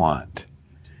want.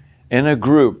 In a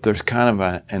group, there's kind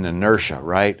of an inertia,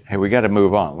 right? Hey, we got to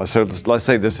move on. Let's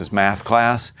say this is math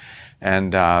class,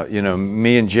 and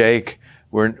me and Jake,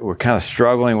 we're kind of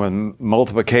struggling with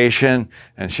multiplication,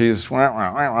 and she's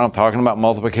talking about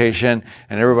multiplication,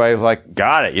 and everybody's like,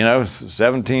 got it,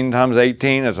 17 times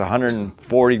 18 is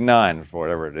 149, or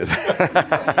whatever it is.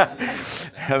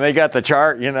 And they got the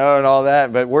chart, and all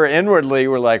that, but we're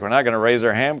like, we're not going to raise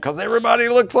our hand because everybody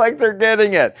looks like they're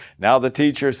getting it. Now the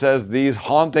teacher says these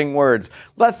haunting words.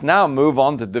 Let's now move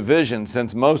on to division,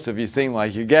 since most of you seem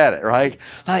like you get it, right?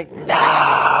 Like,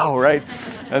 no, right?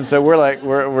 And so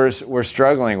we're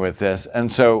struggling with this.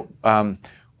 And so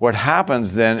what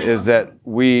happens then is that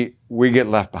we get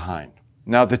left behind.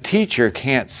 Now the teacher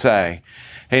can't say,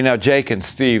 hey, now Jake and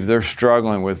Steve, they're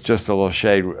struggling with just a little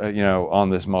shade, on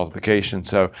this multiplication.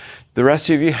 So the rest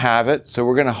of you have it. So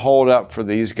we're going to hold up for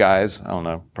these guys. I don't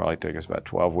know, probably take us about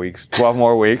 12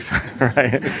 more weeks,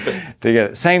 right, to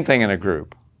get it. Same thing in a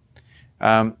group.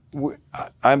 I've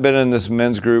been in this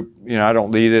men's group. I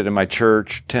don't lead it in my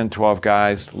church. 10, 12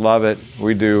 guys, love it.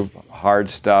 We do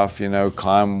hard stuff,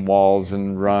 climb walls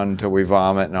and run till we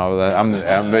vomit and all of that.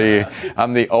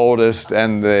 I'm the oldest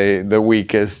and the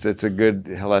weakest. It's a good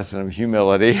lesson of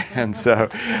humility, and so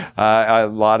a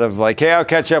lot of like, hey, I'll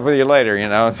catch up with you later,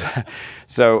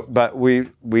 So, but we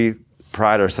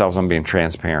pride ourselves on being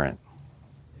transparent.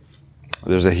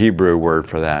 There's a Hebrew word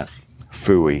for that,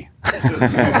 phooey.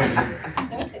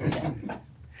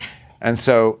 And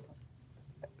so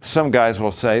some guys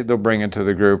will say, they'll bring into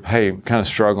the group, hey, I'm kind of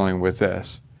struggling with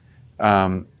this.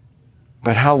 But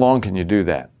how long can you do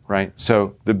that, right?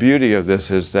 So the beauty of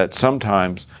this is that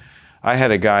sometimes I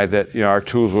had a guy that, our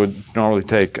tools would normally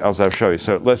take, I'll show you.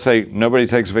 So let's say nobody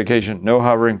takes a vacation, no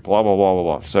hovering, blah, blah, blah, blah,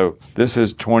 blah. So this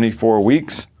is 24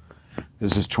 weeks.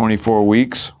 This is 24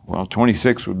 weeks. Well,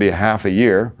 26 would be a half a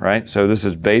year, right? So this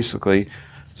is basically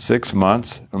 6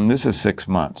 months, and this is 6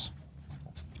 months.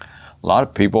 A lot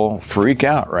of people freak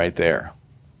out right there.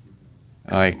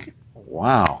 Like,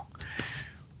 wow.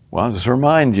 Well, I'll just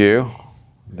remind you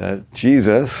that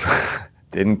Jesus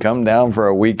didn't come down for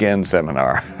a weekend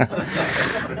seminar.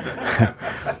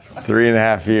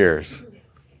 3.5 years.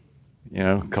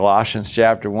 Colossians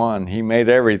chapter 1, he made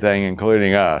everything,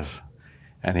 including us,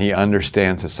 and he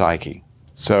understands the psyche.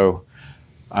 So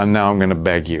I'm going to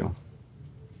beg you.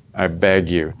 I beg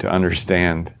you to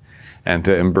understand and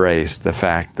to embrace the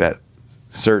fact that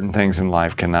certain things in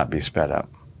life cannot be sped up.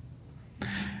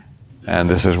 And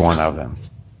this is one of them.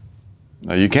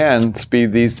 Now you can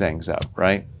speed these things up,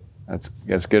 right?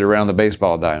 Let's get around the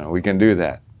baseball diamond. We can do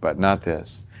that, but not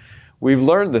this. We've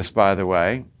learned this, by the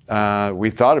way. We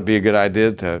thought it'd be a good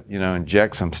idea to,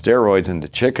 inject some steroids into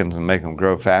chickens and make them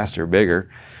grow faster, bigger.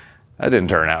 That didn't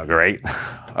turn out great.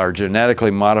 Or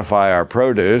genetically modify our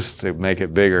produce to make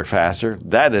it bigger, faster.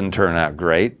 That didn't turn out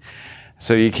great.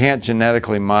 So you can't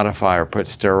genetically modify or put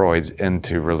steroids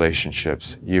into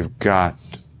relationships. You've got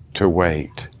to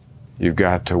wait You've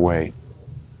got to wait.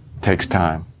 It takes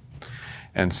time.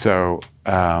 And so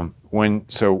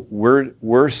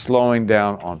we're slowing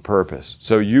down on purpose.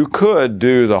 So you could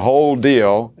do the whole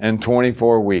deal in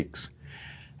 24 weeks.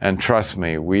 And trust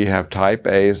me, we have type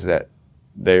A's that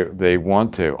they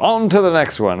want to. On to the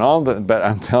next one. But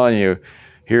I'm telling you,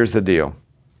 here's the deal.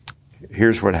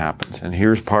 Here's what happens. And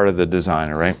here's part of the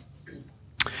design, all right?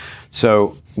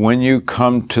 So when you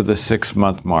come to the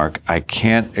 6-month mark, I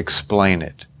can't explain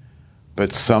it,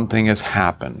 but something has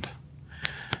happened.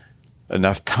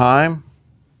 Enough time,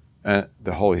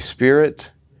 the Holy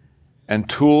Spirit, and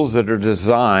tools that are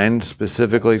designed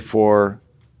specifically for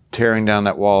tearing down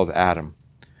that wall of Adam.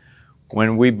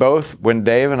 When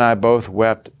Dave and I both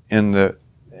wept in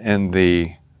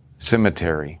the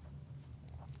cemetery,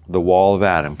 the wall of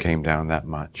Adam came down that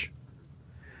much.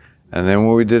 And then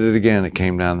when we did it again, it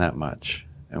came down that much.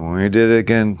 And when we did it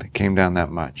again, it came down that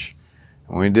much.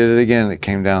 And when we did it again, it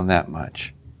came down that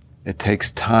much. It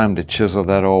takes time to chisel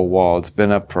that old wall. It's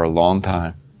been up for a long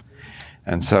time.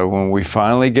 And so when we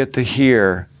finally get to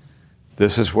here,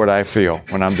 this is what I feel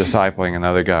when I'm discipling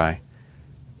another guy.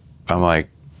 I'm like,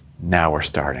 now we're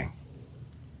starting.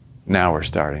 Now we're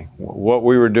starting. What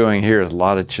we were doing here is a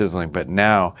lot of chiseling, but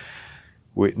now,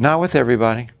 not with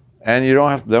everybody. And you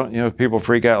don't people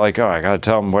freak out like, oh, I got to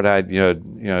tell them what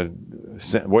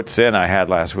what sin I had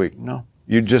last week. No,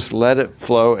 you just let it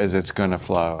flow as it's going to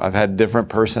flow. I've had different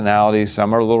personalities.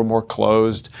 Some are a little more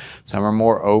closed. Some are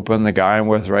more open. The guy I'm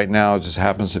with right now just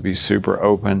happens to be super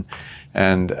open.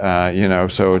 And,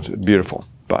 so it's beautiful.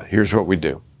 But here's what we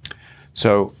do.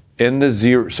 So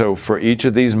for each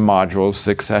of these modules,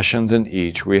 6 sessions in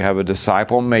each, we have a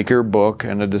disciple maker book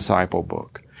and a disciple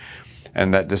book.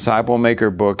 And that disciple maker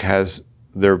book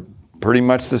they're pretty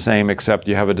much the same, except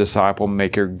you have a disciple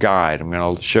maker guide. I'm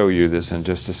going to show you this in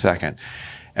just a second.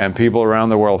 And people around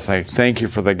the world say, thank you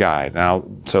for the guide.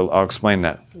 So I'll explain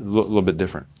that a little bit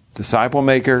different. Disciple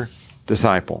maker,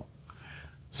 disciple.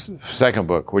 Second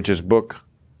book, which is book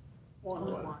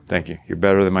 1. Thank you. You're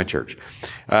better than my church.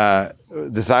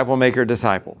 Disciple maker,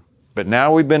 disciple. But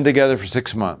now we've been together for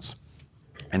 6 months.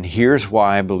 And here's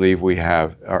why I believe we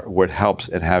have what helps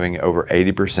in having over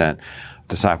 80%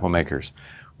 disciple makers.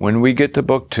 When we get to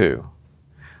book 2,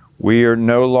 we are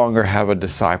no longer have a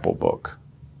disciple book.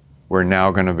 We're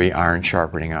now going to be iron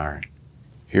sharpening iron.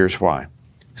 Here's why.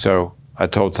 So I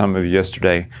told some of you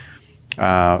yesterday,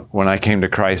 when I came to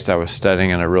Christ, I was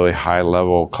studying in a really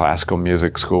high-level classical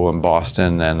music school in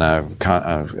Boston and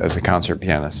as a concert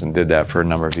pianist, and did that for a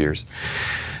number of years.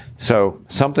 So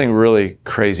something really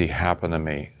crazy happened to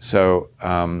me. So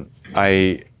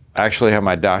I actually have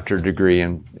my doctorate degree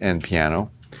in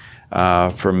piano.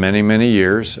 For many, many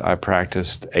years, I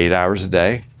practiced 8 hours a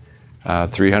day,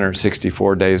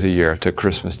 364 days a year. I took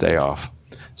Christmas Day off.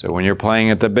 So when you're playing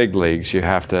at the big leagues,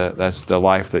 that's the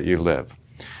life that you live.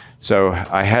 So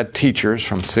I had teachers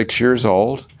from 6 years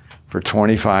old for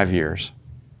 25 years,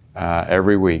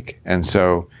 every week. And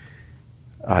so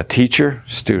teacher,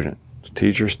 student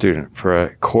for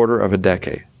a quarter of a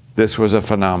decade. This was a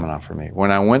phenomenon for me.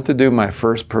 When I went to do my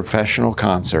first professional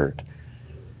concert,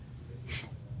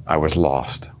 I was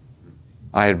lost.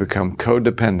 I had become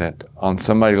codependent on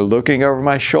somebody looking over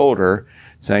my shoulder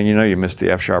saying, you missed the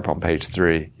F sharp on page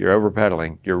 3. You're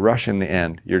overpedaling. You're rushing the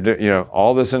end. You're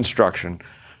all this instruction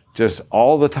just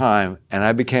all the time. And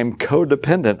I became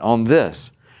codependent on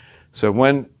this. So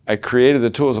when I created the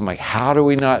tools, I'm like, how do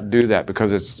we not do that?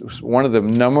 Because it's one of the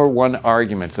number one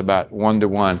arguments about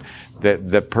one-to-one,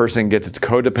 that the person gets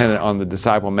codependent on the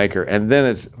disciple maker, and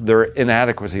then their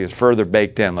inadequacy is further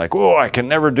baked in. Like, oh, I can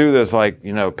never do this like,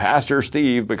 Pastor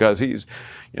Steve, because he's,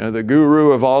 the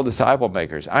guru of all disciple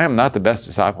makers. I am not the best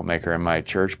disciple maker in my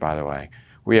church, by the way.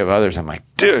 We have others. I'm like,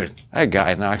 dude, that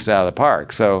guy knocks it out of the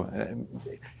park. So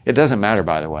it doesn't matter,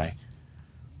 by the way.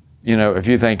 If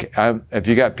you think, if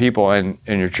you got people in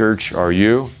your church or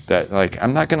you that like,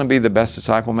 I'm not going to be the best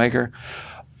disciple maker.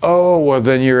 Oh, well,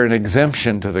 then you're an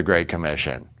exemption to the Great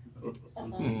Commission.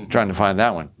 Trying to find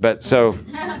that one. But so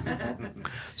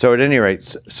at any rate,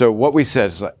 so what we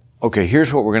said is like, okay,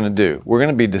 here's what we're going to do. We're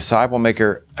going to be disciple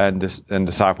maker and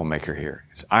disciple maker here.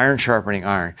 It's iron sharpening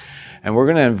iron. And we're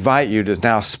going to invite you to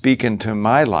now speak into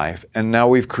my life. And now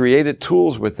we've created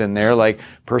tools within there like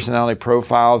personality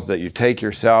profiles that you take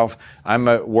yourself. I'm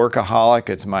a workaholic.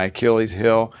 It's my Achilles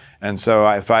heel. And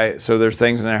so so there's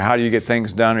things in there. How do you get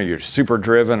things done? Are you super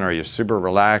driven? Are you super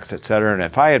relaxed, et cetera? And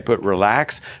if I had put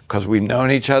relax, because we've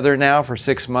known each other now for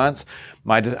 6 months,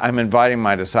 I'm inviting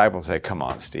my disciples to say, come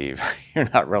on, Steve, you're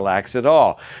not relaxed at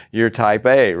all. You're type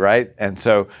A, right? And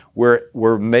so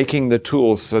we're making the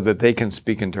tools so that they can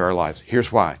speak into our lives.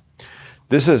 Here's why.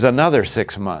 This is another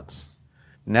 6 months.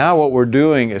 Now what we're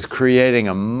doing is creating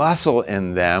a muscle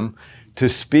in them to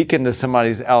speak into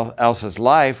somebody else's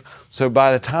life. So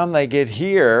by the time they get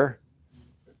here,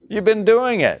 you've been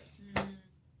doing it.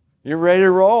 You're ready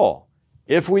to roll.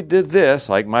 If we did this,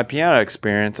 like my piano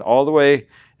experience, all the way,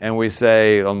 and we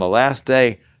say on the last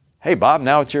day, hey, Bob,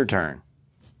 now it's your turn.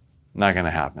 Not going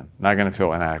to happen. Not going to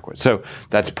feel inadequate. So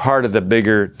that's part of the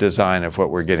bigger design of what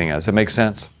we're getting at. Does that make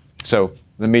sense? So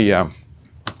let me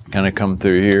kind of come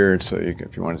through here. So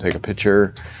if you want to take a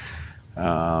picture.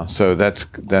 So that's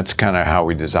kind of how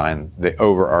we design the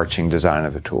overarching design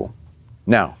of the tool.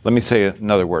 Now, let me say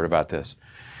another word about this.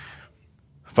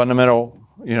 Fundamental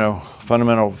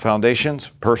foundations,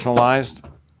 personalized,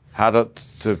 how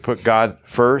to put God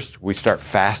first. We start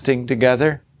fasting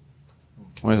together.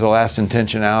 When was the last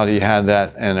intentionality you had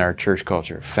that in our church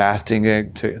culture?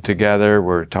 Fasting together.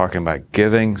 We're talking about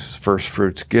giving, first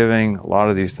fruits giving, a lot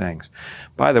of these things.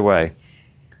 By the way,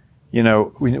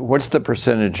 what's the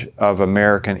percentage of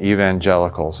American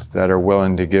evangelicals that are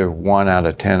willing to give 1 out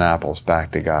of 10 apples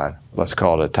back to God? Let's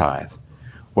call it a tithe.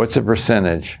 What's the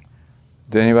percentage?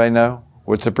 Does anybody know?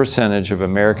 What's the percentage of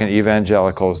American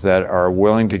evangelicals that are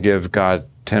willing to give God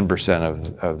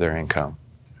 10% of their income?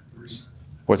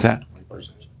 What's that?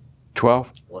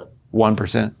 12?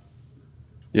 1%?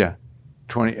 Yeah.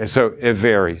 20. So it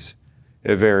varies.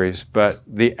 It varies. But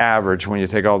the average, when you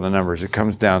take all the numbers, it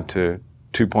comes down to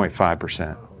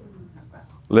 2.5%.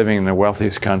 Living in the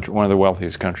wealthiest country, one of the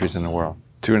wealthiest countries in the world.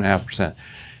 2.5%.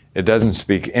 It doesn't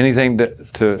speak anything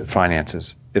to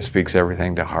finances. It speaks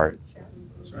everything to heart.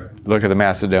 Look at the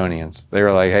Macedonians. They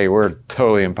were like, hey, we're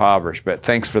totally impoverished, but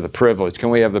thanks for the privilege. Can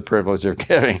we have the privilege of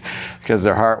giving? Because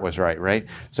their heart was right?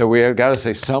 So we have got to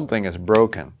say something is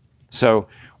broken. So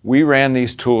we ran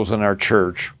these tools in our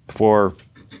church for,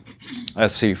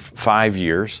 5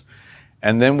 years.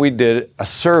 And then we did a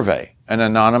survey, an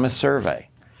anonymous survey.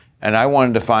 And I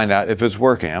wanted to find out if it's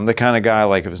working. I'm the kind of guy,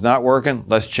 like, if it's not working,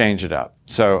 let's change it up.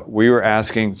 So we were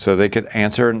asking so they could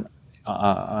answer,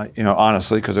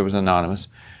 honestly, because it was anonymous.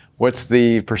 What's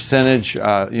the percentage,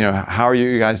 how are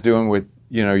you guys doing with,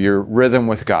 your rhythm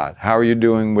with God? How are you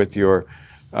doing with your,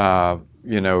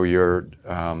 your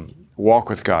walk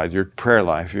with God, your prayer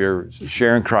life, your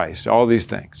sharing Christ, all these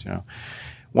things,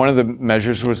 One of the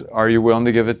measures was, are you willing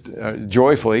to give it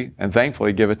joyfully and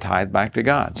thankfully give a tithe back to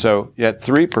God? So at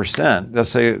 3%, let's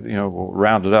say, we'll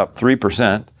round it up,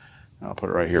 3%, I'll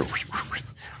put it right here,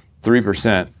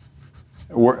 3%.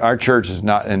 Our church is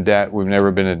not in debt. We've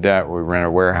never been in debt. We rent a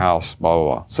warehouse, blah,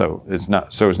 blah, blah. So it's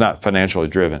not financially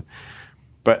driven.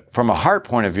 But from a heart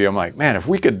point of view, I'm like, man, if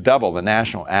we could double the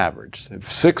national average, if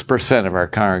 6% of our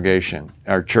congregation,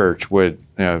 our church would,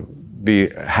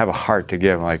 have a heart to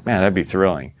give, I'm like, man, that'd be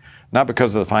thrilling. Not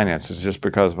because of the finances, just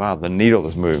because, wow, the needle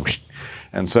is moved.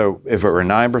 And so if it were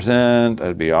 9%,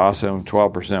 that'd be awesome.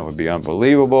 12% would be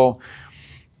unbelievable.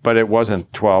 But it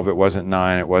wasn't 12, it wasn't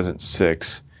 9, it wasn't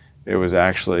 6. It was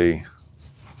actually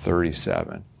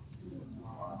 37.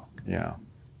 Yeah.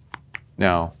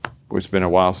 Now, it's been a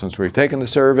while since we've taken the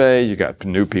survey. You got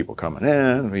new people coming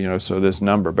in, so this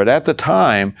number. But at the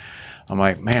time, I'm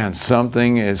like, man,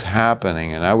 something is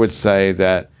happening. And I would say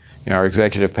that our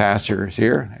executive pastor is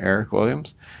here, Eric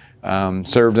Williams,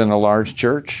 served in a large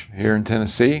church here in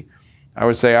Tennessee. I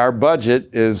would say our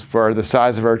budget is, for the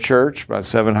size of our church, about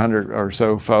 700 or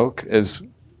so folk, is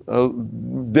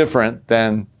different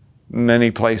than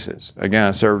many places. Again,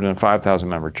 I served in a 5,000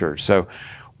 member church. So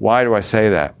why do I say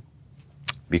that?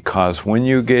 Because when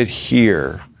you get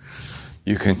here,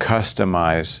 you can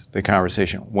customize the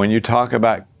conversation. When you talk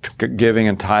about giving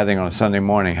and tithing on a Sunday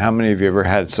morning, how many of you ever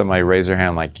had somebody raise their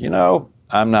hand like,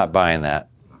 I'm not buying that?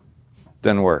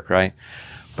 Didn't work, right?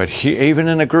 But even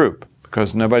in a group,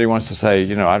 because nobody wants to say,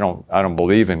 I don't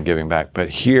believe in giving back. But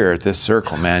here at this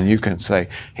circle, man, you can say,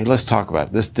 hey, let's talk about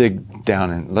it. Let's dig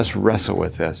down and let's wrestle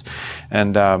with this.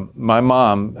 And my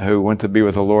mom, who went to be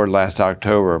with the Lord last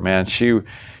October, man, she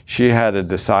had a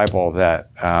disciple that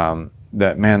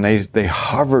man, they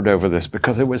hovered over this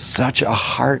because it was such a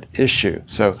heart issue.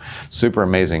 So super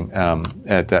amazing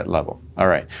at that level. All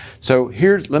right. So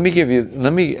let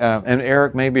me, and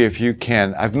Eric, maybe if you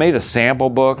can, I've made a sample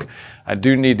book. I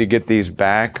do need to get these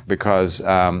back because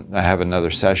I have another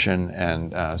session,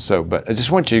 and but I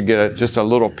just want you to get just a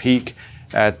little peek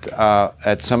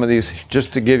at some of these,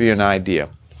 just to give you an idea.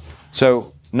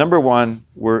 So number one,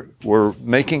 we're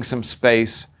making some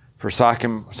space for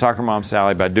Soccer Mom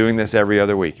Sally by doing this every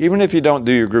other week. Even if you don't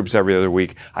do your groups every other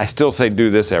week, I still say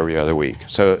do this every other week,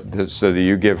 so that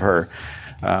you give her.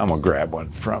 I'm gonna grab one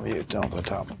from you down the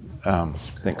top.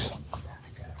 Thanks.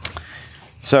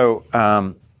 So.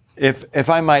 If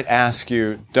I might ask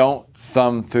you, don't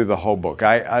thumb through the whole book.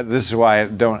 This is why I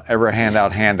don't ever hand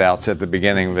out handouts at the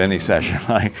beginning of any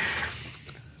session.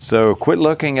 So quit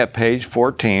looking at page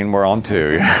 14. We're on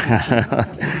 2.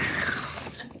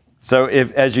 So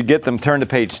as you get them, turn to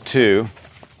page 2.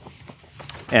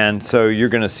 And so you're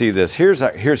going to see this.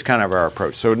 Here's kind of our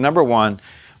approach. So number 1,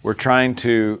 we're trying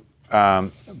to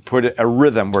put a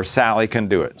rhythm where Sally can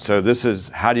do it. So this is,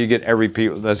 how do you get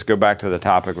let's go back to the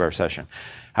topic of our session.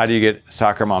 How do you get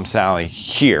soccer mom Sally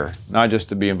here? Not just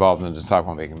to be involved in the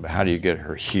disciple making, but how do you get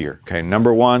her here? Okay,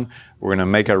 number 1, we're going to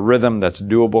make a rhythm that's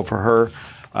doable for her.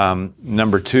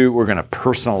 Number 2, we're going to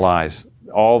personalize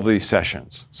all these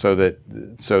sessions so that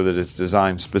it's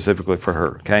designed specifically for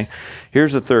her. Okay,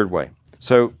 here's the third way.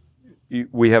 So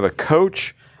we have a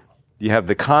coach, you have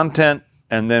the content,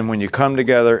 and then when you come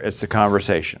together, it's the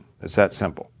conversation. It's that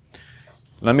simple.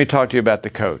 Let me talk to you about the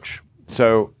coach.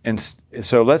 So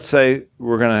let's say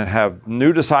we're going to have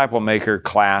new disciple maker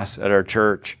class at our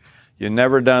church. You've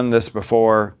never done this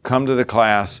before. Come to the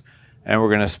class, and we're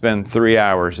going to spend 3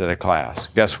 hours at a class.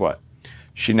 Guess what?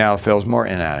 She now feels more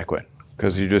inadequate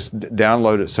because you just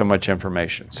downloaded so much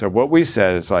information. So what we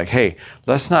said is like, hey,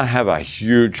 let's not have a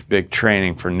huge, big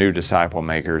training for new disciple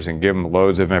makers and give them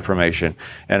loads of information.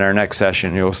 In our next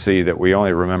session, you'll see that we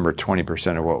only remember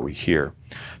 20% of what we hear.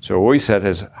 So what we said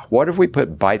is, what if we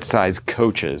put bite-sized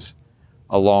coaches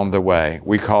along the way?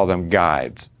 We call them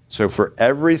guides. So for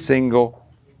every single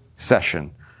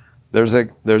session, there's a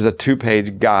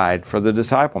 2-page guide for the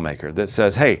disciple maker that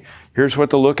says, hey, here's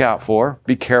what to look out for.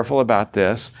 Be careful about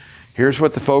this. Here's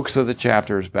what the focus of the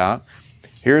chapter is about.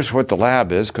 Here's what the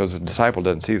lab is, because the disciple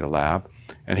doesn't see the lab.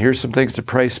 And here's some things to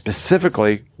pray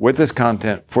specifically with this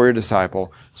content for your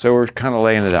disciple. So we're kind of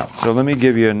laying it out. So let me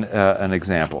give you an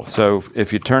example. So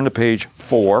if you turn to page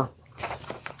 4,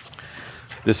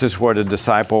 this is what a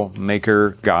disciple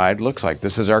maker guide looks like.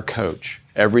 This is our coach.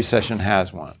 Every session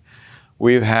has one.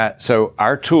 So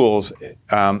our tools,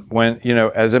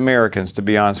 as Americans, to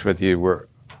be honest with you, we're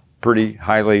pretty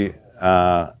highly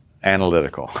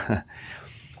analytical.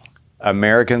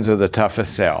 Americans are the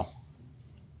toughest sell.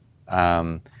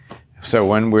 So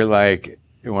when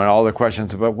all the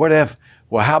questions about what if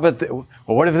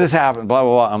this happened, blah,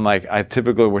 blah, blah, I'm like, I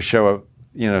typically will show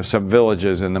some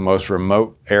villages in the most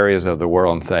remote areas of the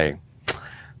world and say,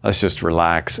 let's just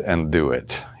relax and do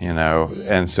it,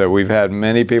 And so we've had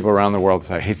many people around the world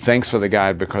say, hey, thanks for the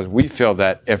guide, because we feel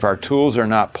that if our tools are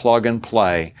not plug and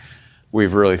play,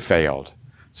 we've really failed.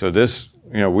 So this,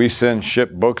 we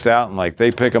ship books out and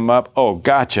they pick them up. Oh,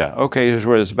 gotcha. Okay, here's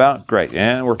what it's about. Great.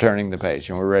 And we're turning the page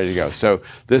and we're ready to go. So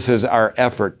this is our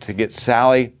effort to get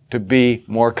Sally to be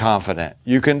more confident.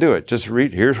 You can do it. Just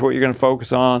read, here's what you're going to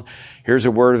focus on. Here's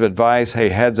a word of advice. Hey,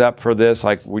 heads up for this.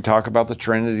 Like we talk about the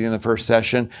Trinity in the first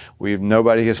session.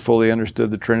 Nobody has fully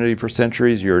understood the Trinity for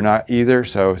centuries. You're not either.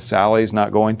 So Sally's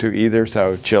not going to either.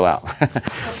 So chill out.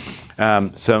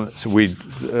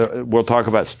 We'll talk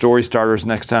about story starters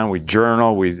next time. We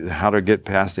journal, how to get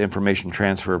past the information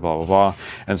transfer, blah, blah, blah.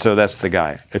 And so that's the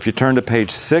guide. If you turn to page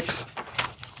 6,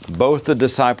 both the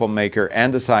disciple maker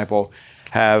and disciple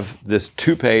have this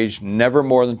 2-page, never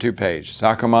more than 2-page.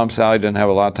 Soccer mom Sally doesn't have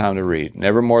a lot of time to read.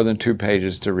 Never more than 2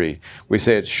 pages to read. We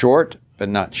say it's short, but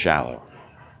not shallow.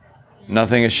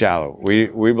 Nothing is shallow. We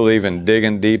believe in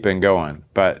digging deep and going,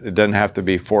 but it doesn't have to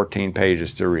be 14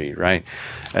 pages to read, right?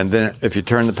 And then if you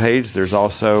turn the page, there's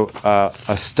also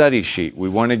a study sheet. We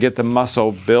want to get the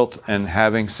muscle built and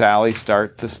having Sally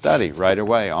start to study right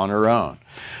away on her own.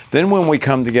 Then when we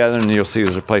come together, and you'll see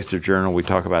there's a place to journal, we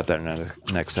talk about that in the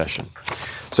next session.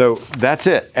 So that's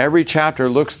it. Every chapter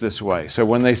looks this way. So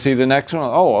when they see the next one,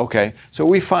 oh, okay. So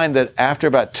we find that after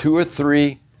about 2 or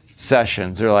 3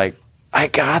 sessions, they're like, I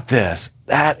got this.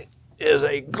 That is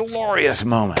a glorious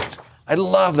moment. I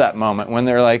love that moment when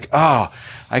they're like, oh,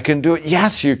 I can do it.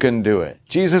 Yes, you can do it.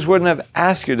 Jesus wouldn't have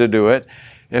asked you to do it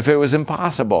if it was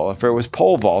impossible, if it was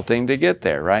pole vaulting to get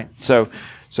there, right? So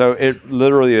it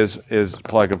literally is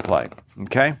plug and play,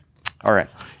 okay? All right.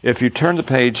 If you turn to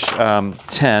page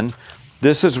 10,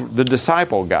 this is the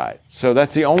disciple guide. So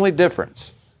that's the only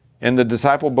difference in the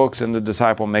disciple books and the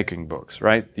disciple making books,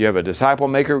 right? You have a disciple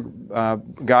maker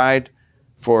guide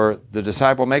for the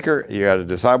disciple maker, you got a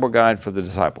disciple guide for the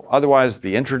disciple. Otherwise,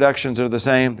 the introductions are the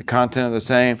same, the content are the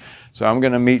same. So I'm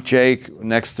going to meet Jake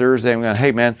next Thursday. I'm going,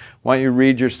 hey man, why don't you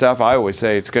read your stuff? I always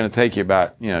say it's going to take you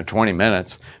about 20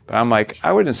 minutes. But I'm like,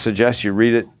 I wouldn't suggest you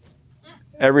read it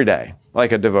every day,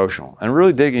 like a devotional, and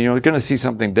really dig in. You're going to see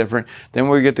something different. Then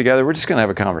when we get together, we're just going to have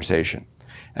a conversation.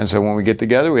 And so when we get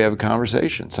together, we have a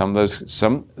conversation.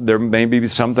 There may be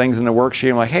some things in the worksheet.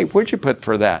 I'm like, hey, what'd you put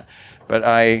for that? But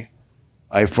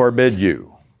I forbid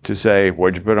you to say,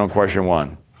 what'd you put on question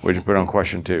 1? Would you put on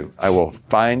question 2? I will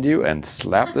find you and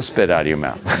slap the spit out of your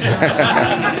mouth.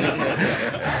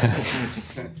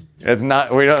 It's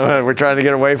not. We're trying to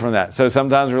get away from that. So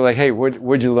sometimes we're like, hey,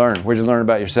 what'd you learn? What'd you learn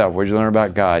about yourself? What'd you learn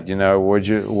about God? You know,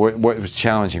 what was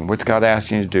challenging? What's God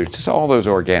asking you to do? Just all those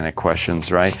organic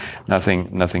questions, right?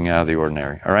 Nothing out of the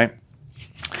ordinary. All right.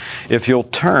 If you'll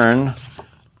turn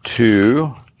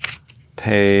to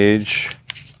page,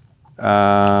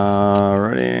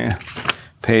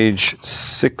 page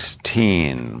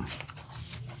 16.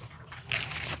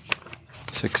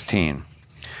 16.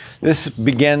 This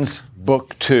begins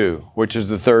book 2, which is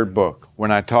the third book.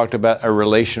 When I talked about a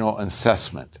relational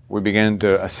assessment, we began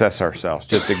to assess ourselves,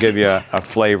 just to give you a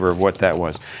flavor of what that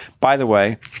was. By the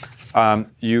way,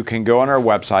 you can go on our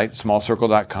website,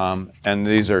 smallcircle.com, and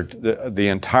these are the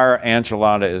entire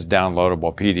enchilada is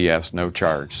downloadable PDFs, no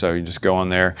charge. So you just go on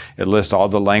there. It lists all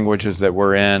the languages that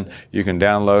we're in. You can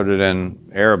download it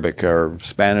in Arabic or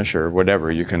Spanish or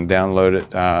whatever. You can download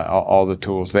it, all the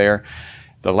tools there.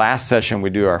 The last session we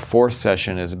do, our 4th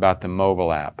session, is about the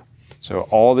mobile app. So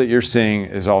all that you're seeing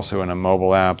is also in a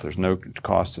mobile app. There's no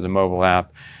cost to the mobile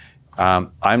app.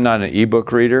 I'm not an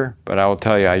ebook reader, but I will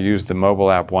tell you, I used the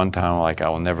mobile app one time, like I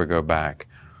will never go back.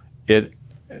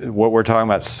 What we're talking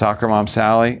about, Soccer Mom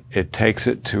Sally, it takes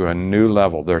it to a new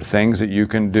level. There are things that you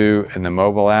can do in the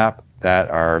mobile app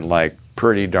that are like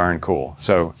pretty darn cool.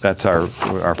 So that's our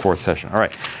 4th session. All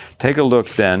right, take a look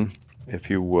then, if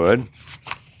you would,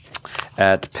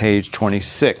 at page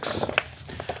 26.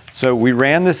 So we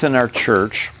ran this in our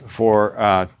church for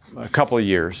a couple of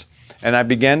years, and I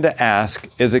began to ask,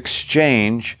 is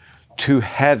exchange too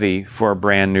heavy for a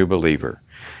brand new believer?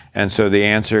 And so the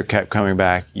answer kept coming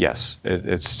back, yes,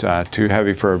 it's too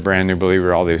heavy for a brand new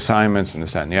believer, all the assignments and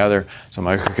this, that, and the other. So I'm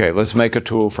like, okay, let's make a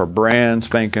tool for brand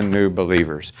spanking new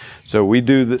believers. So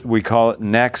we call it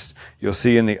Next. You'll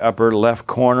see in the upper left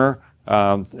corner,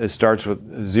 it starts with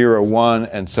 01,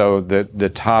 and so the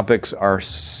topics are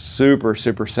super,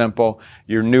 super simple.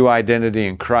 Your new identity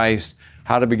in Christ,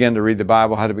 how to begin to read the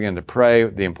Bible, how to begin to pray,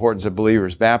 the importance of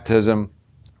believers' baptism,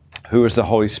 who is the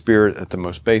Holy Spirit at the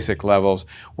most basic levels.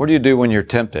 What do you do when you're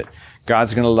tempted?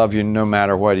 God's going to love you no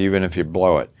matter what, even if you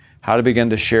blow it. How to begin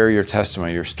to share your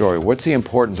testimony, your story. What's the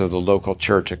importance of the local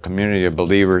church, a community of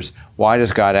believers? Why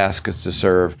does God ask us to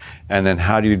serve? And then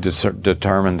how do you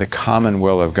determine the common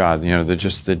will of God,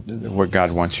 what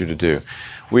God wants you to do?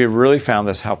 We have really found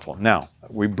this helpful. Now,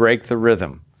 we break the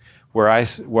rhythm. Where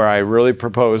I really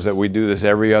propose that we do this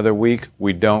every other week,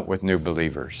 we don't with new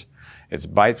believers. It's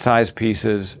bite-sized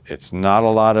pieces. It's not a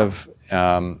lot of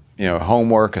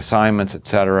homework, assignments,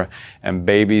 etc. And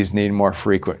babies need more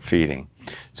frequent feeding.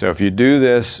 So if you do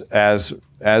this as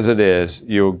it is,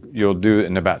 you'll do it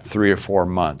in about 3 or 4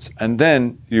 months, and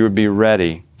then you would be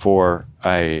ready for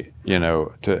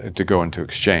to go into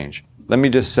exchange. Let me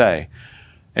just say,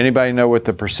 anybody know what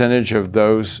the percentage of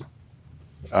those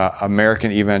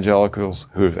American evangelicals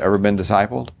who have ever been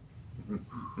discipled?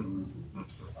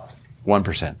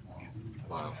 1%.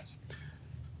 Wow.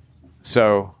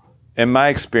 So, in my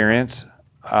experience,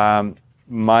 I'm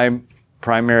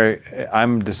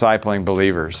discipling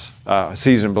believers,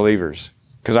 seasoned believers,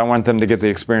 because I want them to get the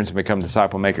experience and become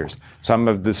disciple makers. Some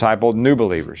have discipled new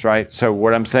believers, right? So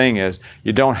what I'm saying is,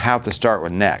 you don't have to start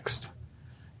with Next.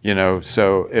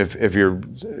 So if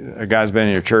a guy's been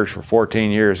in your church for 14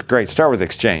 years, great, start with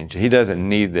Exchange. He doesn't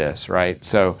need this, right?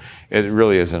 So it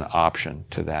really is an option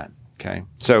to that, okay?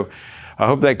 So I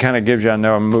hope that kind of gives you, I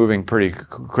know I'm moving pretty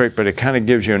quick, but it kind of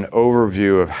gives you an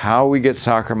overview of how we get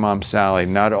Soccer Mom Sally,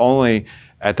 not only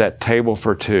at that table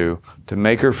for 2 to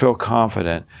make her feel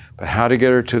confident, but how to get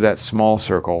her to that small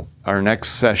circle. Our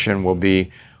next session will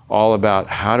be all about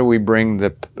how do we bring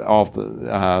the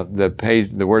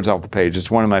words off the page. It's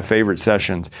one of my favorite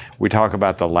sessions. We talk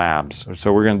about the labs.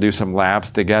 So we're going to do some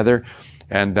labs together,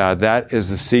 and that is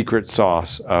the secret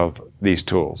sauce of these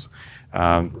tools.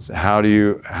 And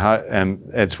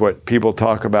it's what people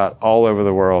talk about all over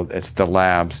the world. It's the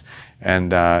labs,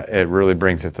 and it really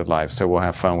brings it to life. So we'll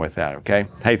have fun with that, okay?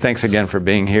 Hey, thanks again for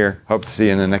being here. Hope to see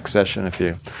you in the next session if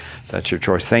that's your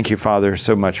choice. Thank you, Father,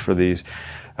 so much for these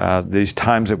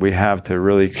times that we have to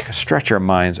really stretch our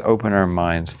minds, open our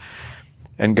minds.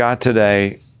 And God,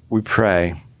 today, we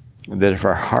pray that if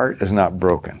our heart is not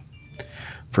broken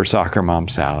for Soccer Mom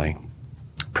Sally,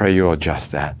 pray you'll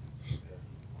adjust that.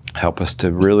 Help us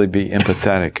to really be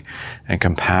empathetic and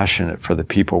compassionate for the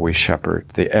people we shepherd,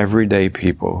 the everyday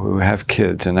people who have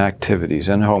kids and activities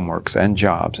and homeworks and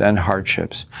jobs and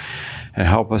hardships. And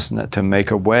help us to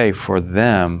make a way for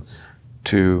them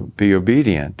to be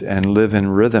obedient and live in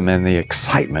rhythm and the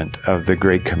excitement of the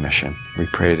Great Commission. We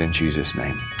pray it in Jesus'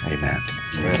 name. Amen.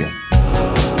 Thank you.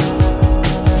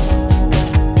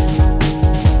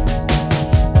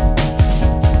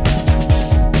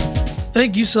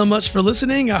 Thank you so much for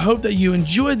listening. I hope that you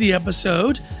enjoyed the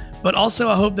episode, but also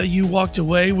I hope that you walked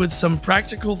away with some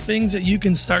practical things that you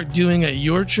can start doing at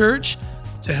your church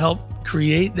to help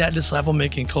create that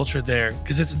disciple-making culture there,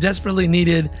 because it's desperately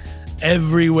needed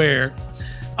everywhere.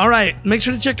 All right, make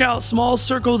sure to check out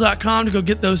smallcircle.com to go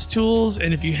get those tools.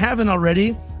 And if you haven't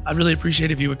already, I'd really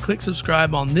appreciate if you would click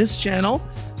subscribe on this channel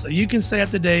so you can stay up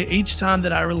to date each time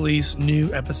that I release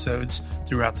new episodes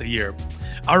throughout the year.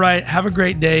 All right, have a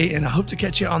great day, and I hope to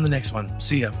catch you on the next one.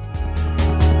 See ya.